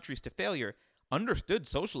these countries to failure understood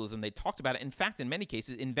socialism. They talked about it. In fact, in many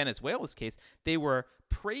cases, in Venezuela's case, they were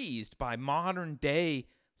praised by modern day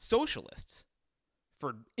socialists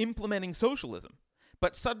for implementing socialism.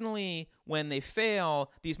 But suddenly, when they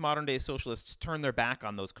fail, these modern day socialists turn their back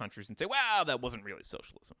on those countries and say, wow, that wasn't really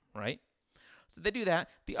socialism, right? So they do that.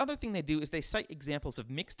 The other thing they do is they cite examples of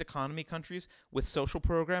mixed economy countries with social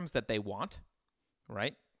programs that they want,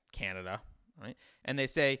 right? Canada, right? And they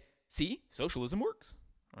say, see, socialism works,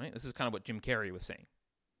 right? This is kind of what Jim Carrey was saying.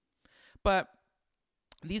 But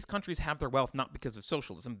these countries have their wealth not because of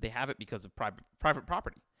socialism. They have it because of private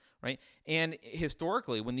property, right? And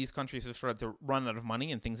historically, when these countries have started to run out of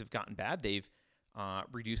money and things have gotten bad, they've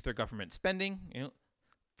reduced their government spending,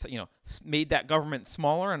 made that government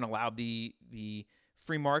smaller and allowed the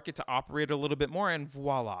free market to operate a little bit more, and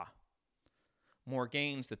voila, more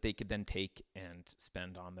gains that they could then take and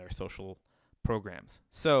spend on their social programs.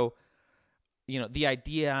 So, the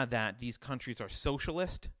idea that these countries are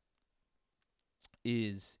socialist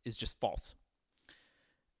is just false.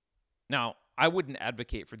 Now, I wouldn't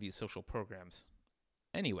advocate for these social programs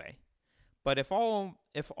anyway, but if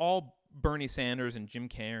all Bernie Sanders and Jim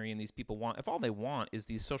Carrey and these people want, if all they want is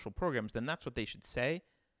these social programs, then that's what they should say.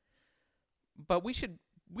 But we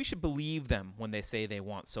should believe them when they say they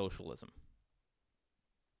want socialism.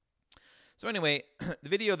 So anyway, the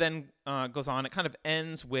video then goes on. It kind of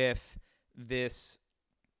ends with this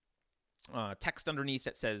text underneath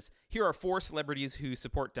that says, here are 4 celebrities who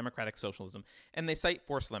support democratic socialism. And they cite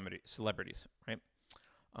 4 celebrities, right?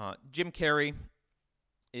 Jim Carrey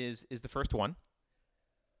is the first one.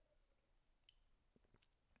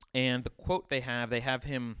 And the quote they have a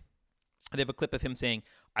clip of him saying,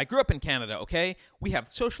 I grew up in Canada, okay? We have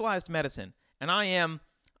socialized medicine. And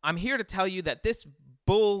I'm here to tell you that this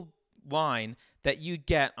bull line that you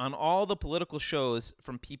get on all the political shows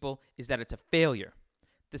from people is that it's a failure.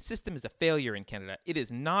 The system is a failure in Canada. It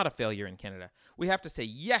is not a failure in Canada. We have to say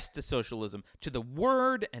yes to socialism, to the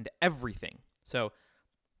word and everything. So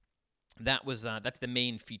that's the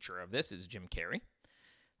main feature of this is Jim Carrey.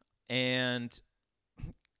 And a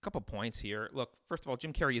couple points here. Look, first of all,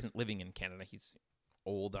 Jim Carrey isn't living in Canada. He's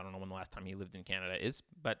old. I don't know when the last time he lived in Canada is.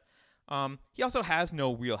 But he also has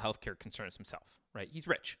no real healthcare concerns himself, right? He's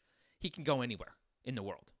rich. He can go anywhere in the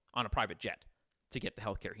world on a private jet to get the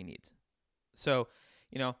healthcare he needs. So,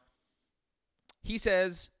 he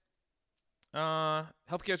says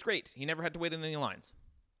healthcare is great. He never had to wait in any lines.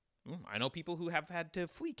 I know people who have had to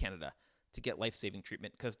flee Canada to get life-saving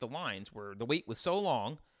treatment because the wait was so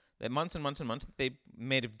long that months and months and months that they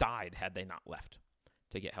may have died had they not left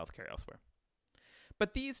to get healthcare elsewhere.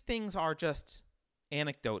 But these things are just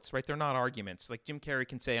anecdotes, right? They're not arguments. Like Jim Carrey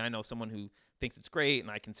can say, I know someone who thinks it's great,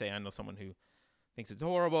 and I can say, I know someone who thinks it's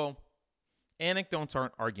horrible. Anecdotes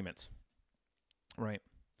aren't arguments, right?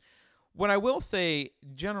 What I will say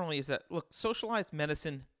generally is that, look, socialized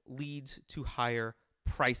medicine leads to higher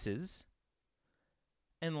prices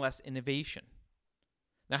and less innovation.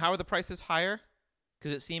 Now, how are the prices higher?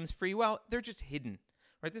 Because it seems free? Well, they're just hidden,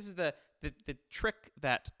 right? This is the trick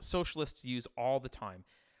that socialists use all the time.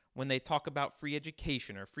 When they talk about free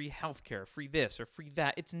education or free healthcare, free this or free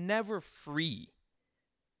that, it's never free.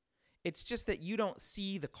 It's just that you don't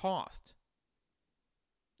see the cost.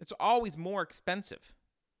 It's always more expensive,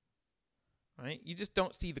 right? You just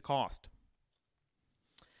don't see the cost.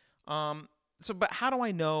 But how do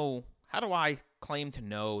I know? How do I claim to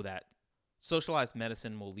know that socialized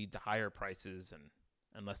medicine will lead to higher prices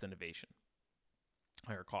and less innovation,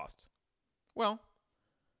 higher costs? Well,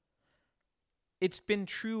 it's been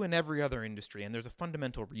true in every other industry, and there's a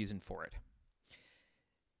fundamental reason for it.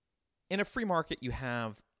 In a free market, you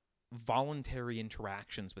have voluntary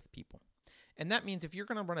interactions with people. And that means if you're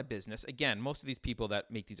going to run a business, again, most of these people that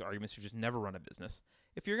make these arguments have just never run a business.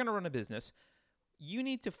 If you're going to run a business, you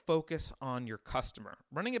need to focus on your customer.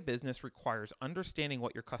 Running a business requires understanding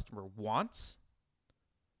what your customer wants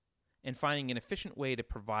and finding an efficient way to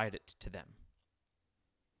provide it to them.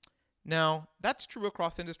 Now, that's true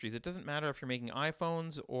across industries. It doesn't matter if you're making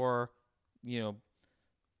iPhones or, you're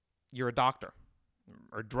a doctor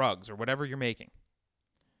or drugs or whatever you're making.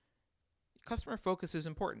 Customer focus is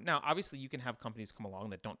important. Now, obviously, you can have companies come along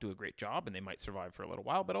that don't do a great job and they might survive for a little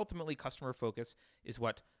while, but ultimately, customer focus is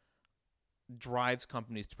what drives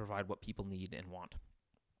companies to provide what people need and want.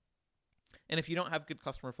 And if you don't have good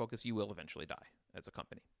customer focus, you will eventually die as a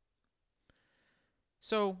company.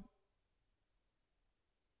 So,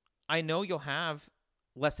 I know you'll have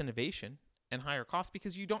less innovation and higher costs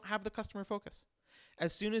because you don't have the customer focus.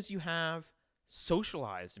 As soon as you have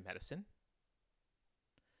socialized medicine,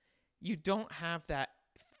 you don't have that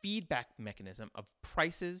feedback mechanism of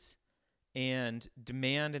prices and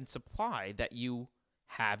demand and supply that you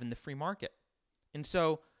have in the free market. And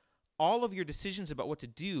so all of your decisions about what to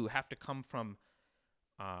do have to come from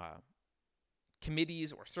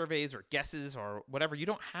committees or surveys or guesses or whatever. You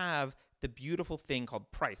don't have the beautiful thing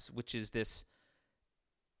called price, which is this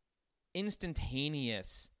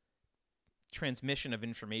instantaneous transmission of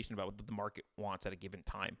information about what the market wants at a given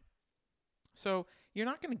time. So you're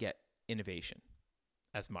not going to get innovation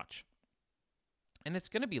as much. And it's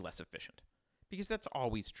going to be less efficient because that's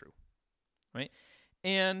always true, right?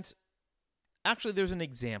 And actually, there's an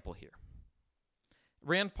example here.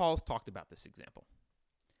 Rand Paul's talked about this example.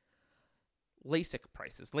 LASIK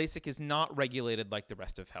prices. LASIK is not regulated like the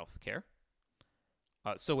rest of healthcare.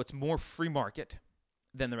 So it's more free market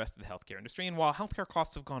than the rest of the healthcare industry. And while healthcare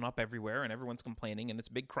costs have gone up everywhere and everyone's complaining and it's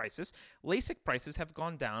a big crisis, LASIK prices have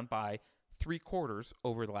gone down by 3/4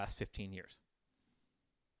 over the last 15 years.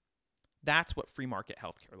 That's what free market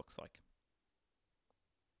healthcare looks like.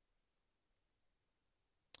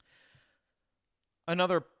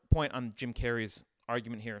 Another point on Jim Carrey's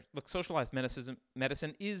argument here. Look, socialized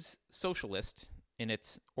medicine is socialist in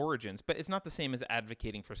its origins, but it's not the same as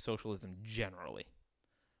advocating for socialism generally,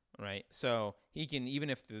 right? So he can, even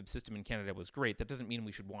if the system in Canada was great, that doesn't mean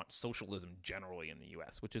we should want socialism generally in the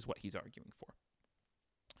U.S., which is what he's arguing for.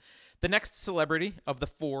 The next celebrity of the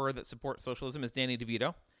four that support socialism is Danny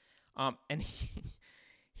DeVito. And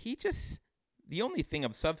he just, the only thing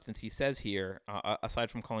of substance he says here, aside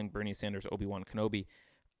from calling Bernie Sanders Obi-Wan Kenobi,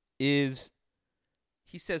 is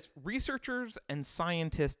he says researchers and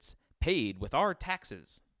scientists paid with our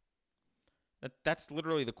taxes. That's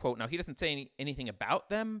literally the quote. Now, he doesn't say anything about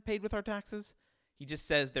them paid with our taxes. He just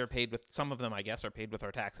says they're paid with, some of them, I guess, are paid with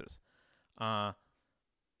our taxes. That's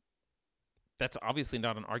obviously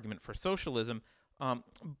not an argument for socialism.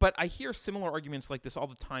 But I hear similar arguments like this all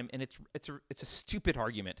the time, and it's a stupid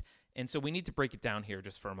argument. And so we need to break it down here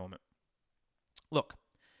just for a moment. Look,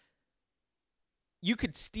 you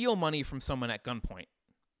could steal money from someone at gunpoint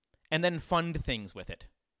and then fund things with it.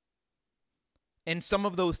 And some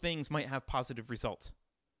of those things might have positive results.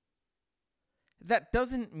 That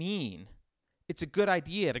doesn't mean it's a good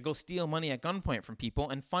idea to go steal money at gunpoint from people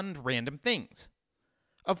and fund random things.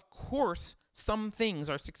 Of course, some things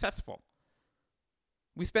are successful.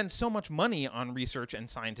 We spend so much money on research and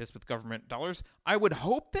scientists with government dollars. I would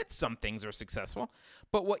hope that some things are successful.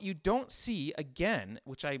 But what you don't see, again,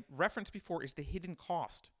 which I referenced before, is the hidden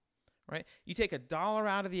cost, right? You take $1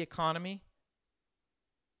 out of the economy,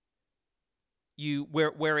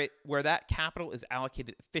 where that capital is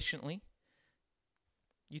allocated efficiently.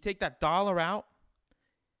 You take that dollar out,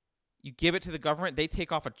 you give it to the government, they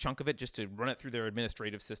take off a chunk of it just to run it through their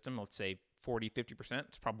administrative system, let's say 40, 50%,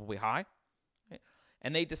 it's probably high. Right?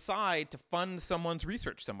 And they decide to fund someone's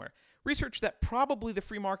research somewhere. Research that probably the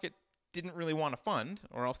free market didn't really want to fund,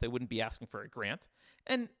 or else they wouldn't be asking for a grant.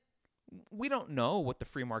 And we don't know what the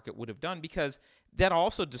free market would have done because that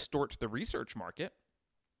also distorts the research market.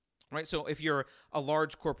 Right? So if you're a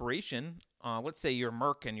large corporation, let's say you're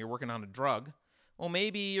Merck and you're working on a drug, well,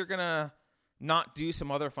 maybe you're going to not do some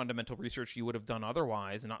other fundamental research you would have done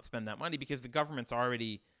otherwise and not spend that money because the government's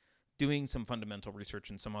already doing some fundamental research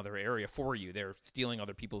in some other area for you. They're stealing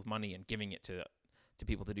other people's money and giving it to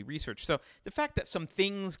people to do research. So the fact that some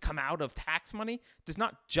things come out of tax money does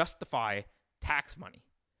not justify tax money.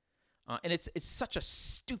 And it's such a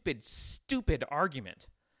stupid argument.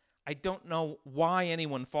 I don't know why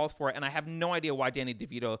anyone falls for it, and I have no idea why Danny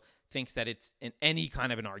DeVito thinks that it's in any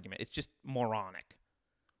kind of an argument. It's just moronic.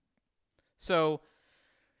 So,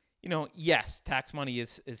 yes, tax money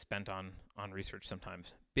is spent on research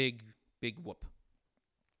sometimes. Big whoop.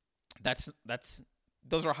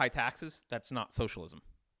 Those are high taxes. That's not socialism.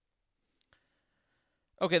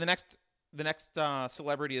 Okay, the next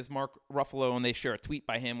celebrity is Mark Ruffalo, and they share a tweet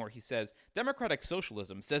by him where he says, Democratic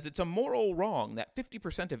socialism says it's a moral wrong that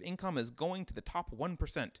 50% of income is going to the top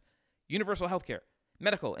 1%. Universal health care,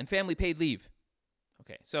 medical, and family paid leave.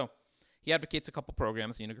 Okay, so he advocates a couple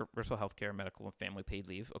programs, universal health care, medical, and family paid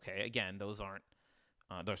leave. Okay, again, those aren't,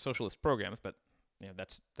 they're socialist programs, but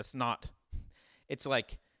that's not, it's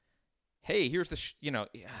like, hey, here's the, how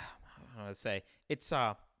do I say, it's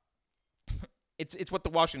what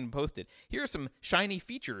the Washington Post did. Here are some shiny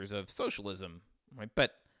features of socialism, right?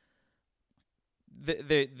 But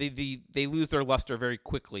they lose their luster very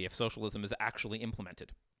quickly if socialism is actually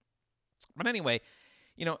implemented. But anyway,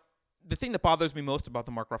 the thing that bothers me most about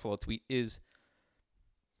the Mark Ruffalo tweet is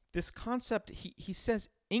this concept. He says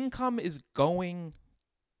income is going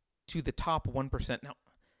to the top 1%. Now,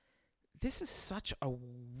 this is such a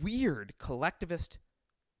weird collectivist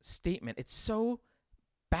statement. It's so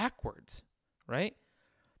backwards. Right?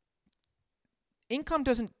 income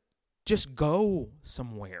doesn't just go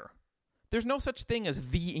somewhere. There's no such thing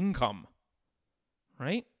as the income,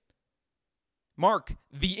 right? Mark,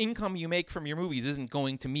 the income you make from your movies isn't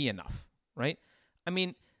going to me enough, right? I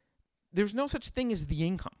mean, there's no such thing as the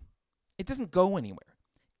income. It doesn't go anywhere.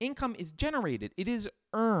 Income is generated. It is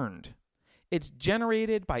earned. It's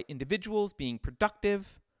generated by individuals being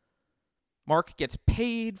productive. Mark gets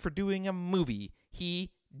paid for doing a movie.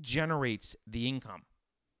 He generates the income.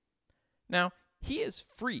 Now, he is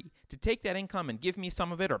free to take that income and give me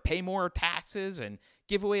some of it or pay more taxes and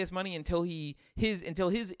give away his money until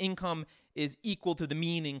his income is equal to the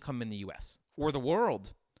mean income in the US or the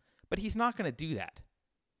world. But he's not going to do that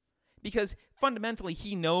because fundamentally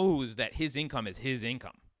he knows that his income is his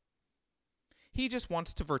income. He just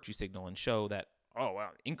wants to virtue signal and show that, oh,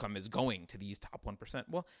 well, income is going to these top 1%.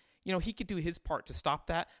 Well, he could do his part to stop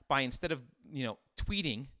that by instead of,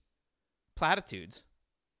 tweeting platitudes,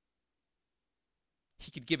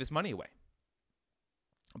 he could give his money away.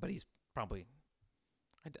 But he's probably,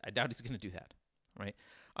 I doubt he's going to do that, right?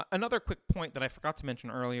 Another quick point that I forgot to mention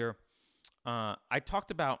earlier, I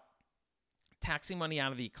talked about taxing money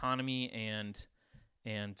out of the economy and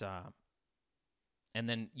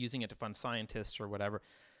then using it to fund scientists or whatever.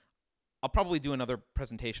 I'll probably do another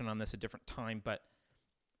presentation on this at a different time, but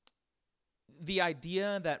the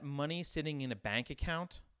idea that money sitting in a bank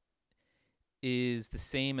account is the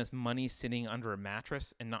same as money sitting under a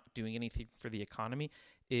mattress and not doing anything for the economy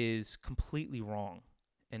is completely wrong.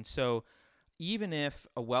 And so even if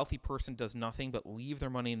a wealthy person does nothing but leave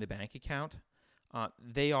their money in the bank account,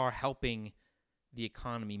 they are helping the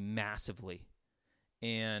economy massively.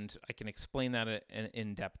 And I can explain that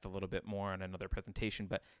in depth a little bit more in another presentation.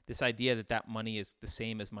 But this idea that money is the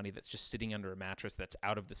same as money that's just sitting under a mattress that's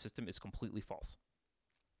out of the system is completely false.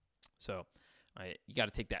 So you got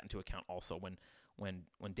to take that into account also when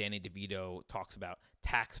Danny DeVito talks about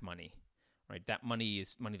tax money, right? That money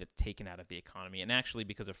is money that's taken out of the economy. And actually,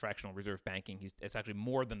 because of fractional reserve banking, it's actually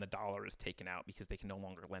more than the dollar is taken out because they can no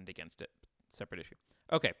longer lend against it. Separate issue.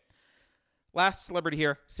 Okay. Last celebrity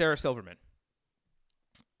here, Sarah Silverman.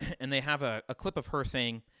 And they have a clip of her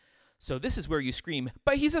saying, so this is where you scream,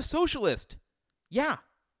 but he's a socialist. Yeah,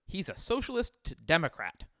 he's a socialist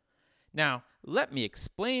Democrat. Now, let me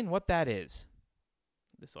explain what that is.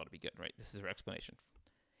 This ought to be good, right? This is her explanation.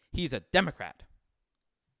 He's a Democrat.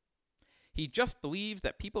 He just believes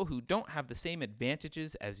that people who don't have the same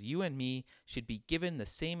advantages as you and me should be given the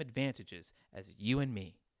same advantages as you and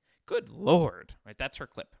me. Good Lord, right? That's her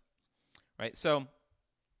clip, right? So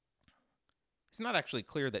it's not actually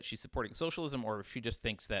clear that she's supporting socialism or if she just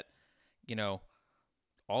thinks that,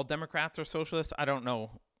 all Democrats are socialists. I don't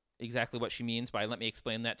know exactly what she means by let me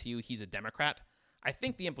explain that to you. He's a Democrat. I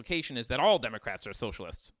think the implication is that all Democrats are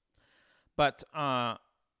socialists. But, the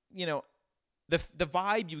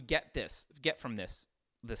vibe you get from this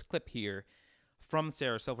clip here from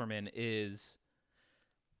Sarah Silverman is,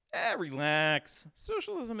 relax.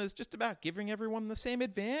 Socialism is just about giving everyone the same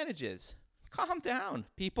advantages. Calm down,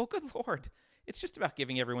 people. Good Lord. It's just about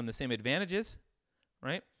giving everyone the same advantages,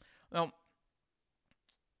 right? Well,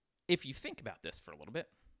 if you think about this for a little bit,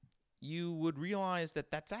 you would realize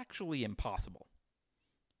that that's actually impossible,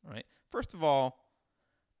 right? First of all,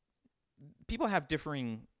 people have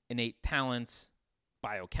differing innate talents,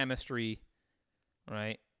 biochemistry,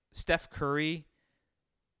 right? Steph Curry,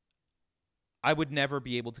 I would never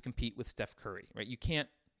be able to compete with Steph Curry, right? You can't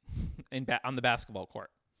on the basketball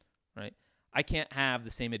court, right? I can't have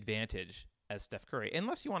the same advantage as Steph Curry,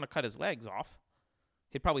 unless you want to cut his legs off.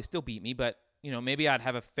 He'd probably still beat me, but maybe I'd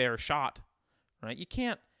have a fair shot, right? You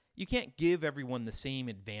can't give everyone the same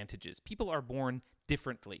advantages. People are born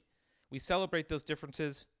differently. We celebrate those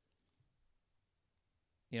differences.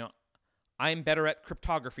 I'm better at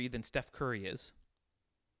cryptography than Steph Curry is.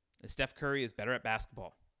 And Steph Curry is better at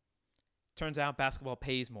basketball. Turns out basketball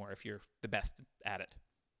pays more if you're the best at it.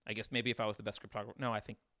 I guess maybe if I was the best cryptographer. No, I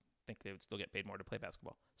think they would still get paid more to play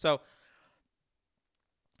basketball. So,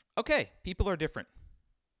 okay, people are different.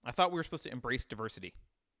 I thought we were supposed to embrace diversity.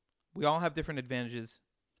 We all have different advantages.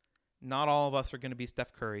 Not all of us are going to be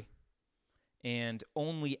Steph Curry. And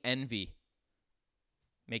only envy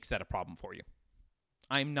makes that a problem for you.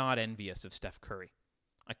 I'm not envious of Steph Curry.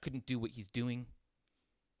 I couldn't do what he's doing.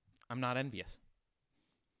 I'm not envious.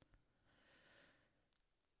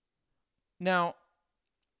 Now,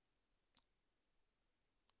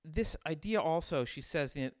 this idea also, she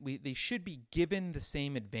says, they should be given the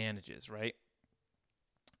same advantages, right?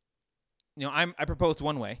 I proposed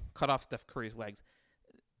one way, cut off Steph Curry's legs.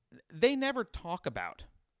 They never talk about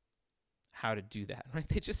how to do that, right?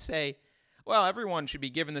 They just say, well, everyone should be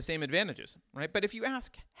given the same advantages, right? But if you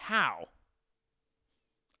ask how,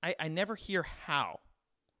 I never hear how.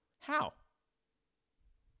 How?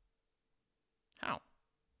 How?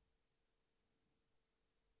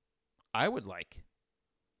 I would like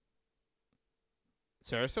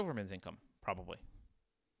Sarah Silverman's income, probably.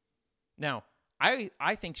 Now,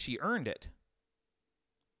 I think she earned it.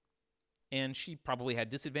 And she probably had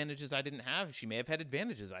disadvantages I didn't have. She may have had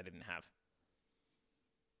advantages I didn't have.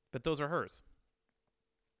 But those are hers.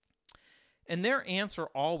 And their answer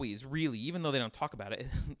always, really, even though they don't talk about it,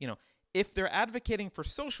 if they're advocating for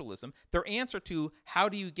socialism, their answer to how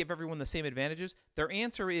do you give everyone the same advantages, their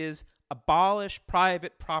answer is abolish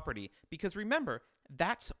private property. Because remember,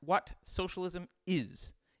 that's what socialism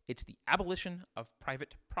is. It's the abolition of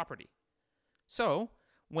private property. So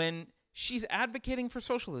when she's advocating for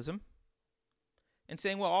socialism and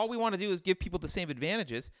saying, well, all we want to do is give people the same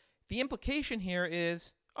advantages, the implication here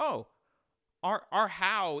is, our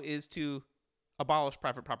how is to abolish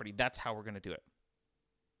private property. That's how we're going to do it.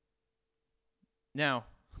 Now,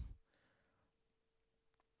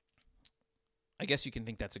 I guess you can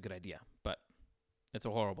think that's a good idea, but it's a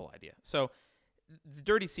horrible idea. So the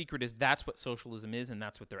dirty secret is that's what socialism is, and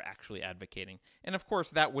that's what they're actually advocating. And of course,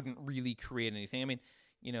 that wouldn't really create anything. I mean,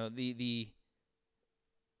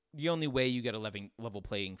 the only way you get a level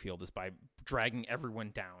playing field is by dragging everyone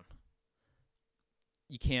down.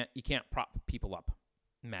 You can't prop people up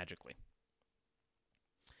magically.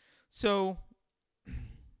 So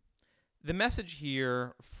the message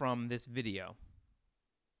here from this video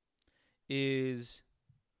is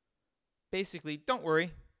basically, don't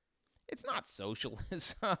worry. It's not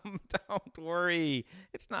socialism. Don't worry.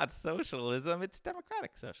 It's not socialism. It's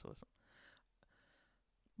democratic socialism.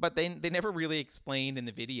 But they never really explained in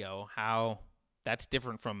the video how that's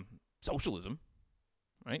different from socialism,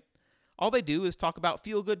 right? All they do is talk about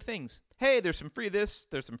feel-good things. Hey, there's some free this,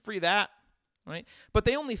 there's some free that, right? But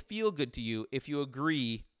they only feel good to you if you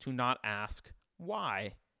agree to not ask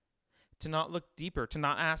why, to not look deeper, to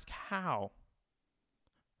not ask how.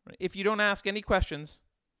 Right? If you don't ask any questions,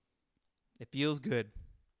 it feels good.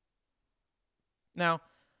 Now,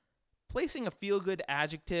 placing a feel-good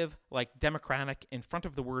adjective like democratic in front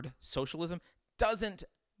of the word socialism doesn't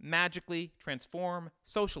magically transform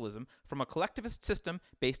socialism from a collectivist system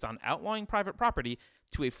based on outlawing private property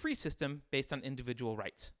to a free system based on individual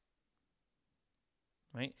rights.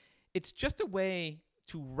 Right? It's just a way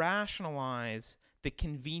to rationalize the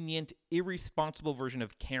convenient, irresponsible version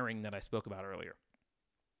of caring that I spoke about earlier.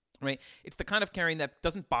 Right? It's the kind of caring that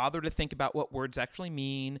doesn't bother to think about what words actually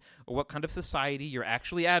mean or what kind of society you're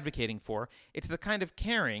actually advocating for. It's the kind of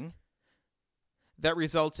caring that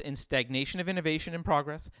results in stagnation of innovation and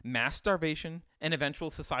progress, mass starvation, and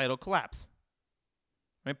eventual societal collapse.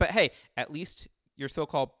 Right? But hey, at least your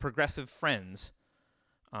so-called progressive friends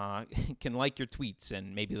can like your tweets,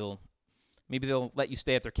 and maybe they'll let you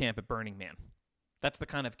stay at their camp at Burning Man. That's the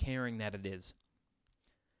kind of caring that it is.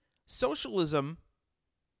 Socialism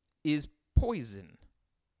is poison.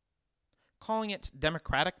 Calling it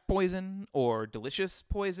democratic poison or delicious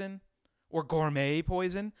poison or gourmet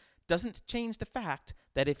poison doesn't change the fact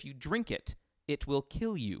that if you drink it, it will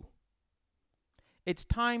kill you. It's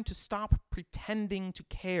time to stop pretending to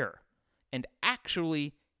care and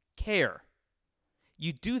actually care.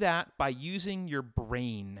 You do that by using your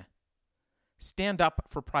brain. Stand up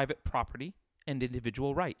for private property and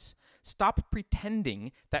individual rights. Stop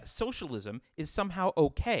pretending that socialism is somehow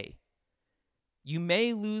okay. You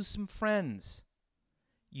may lose some friends.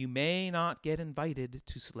 You may not get invited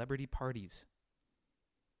to celebrity parties.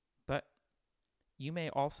 But you may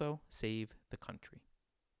also save the country.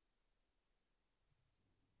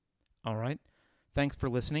 All right. Thanks for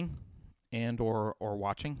listening and or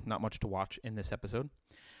watching. Not much to watch in this episode.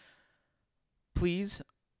 Please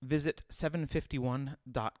visit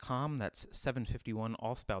 751.com. That's 751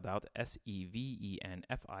 all spelled out,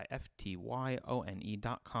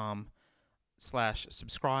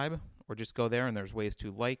 SEVENFIFTYONE.com/subscribe, or just go there and there's ways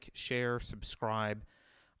to like, share, subscribe,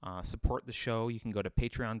 support the show. You can go to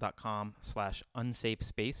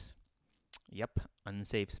patreon.com/unsafespace. Yep,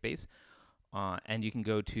 unsafespace. And you can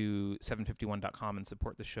go to 751.com and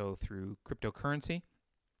support the show through cryptocurrency.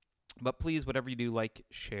 But please, whatever you do, like,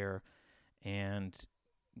 share, and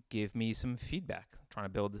give me some feedback. I'm trying to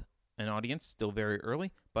build an audience, still very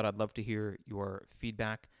early, but I'd love to hear your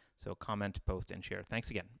feedback. So comment, post, and share. Thanks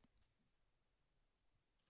again.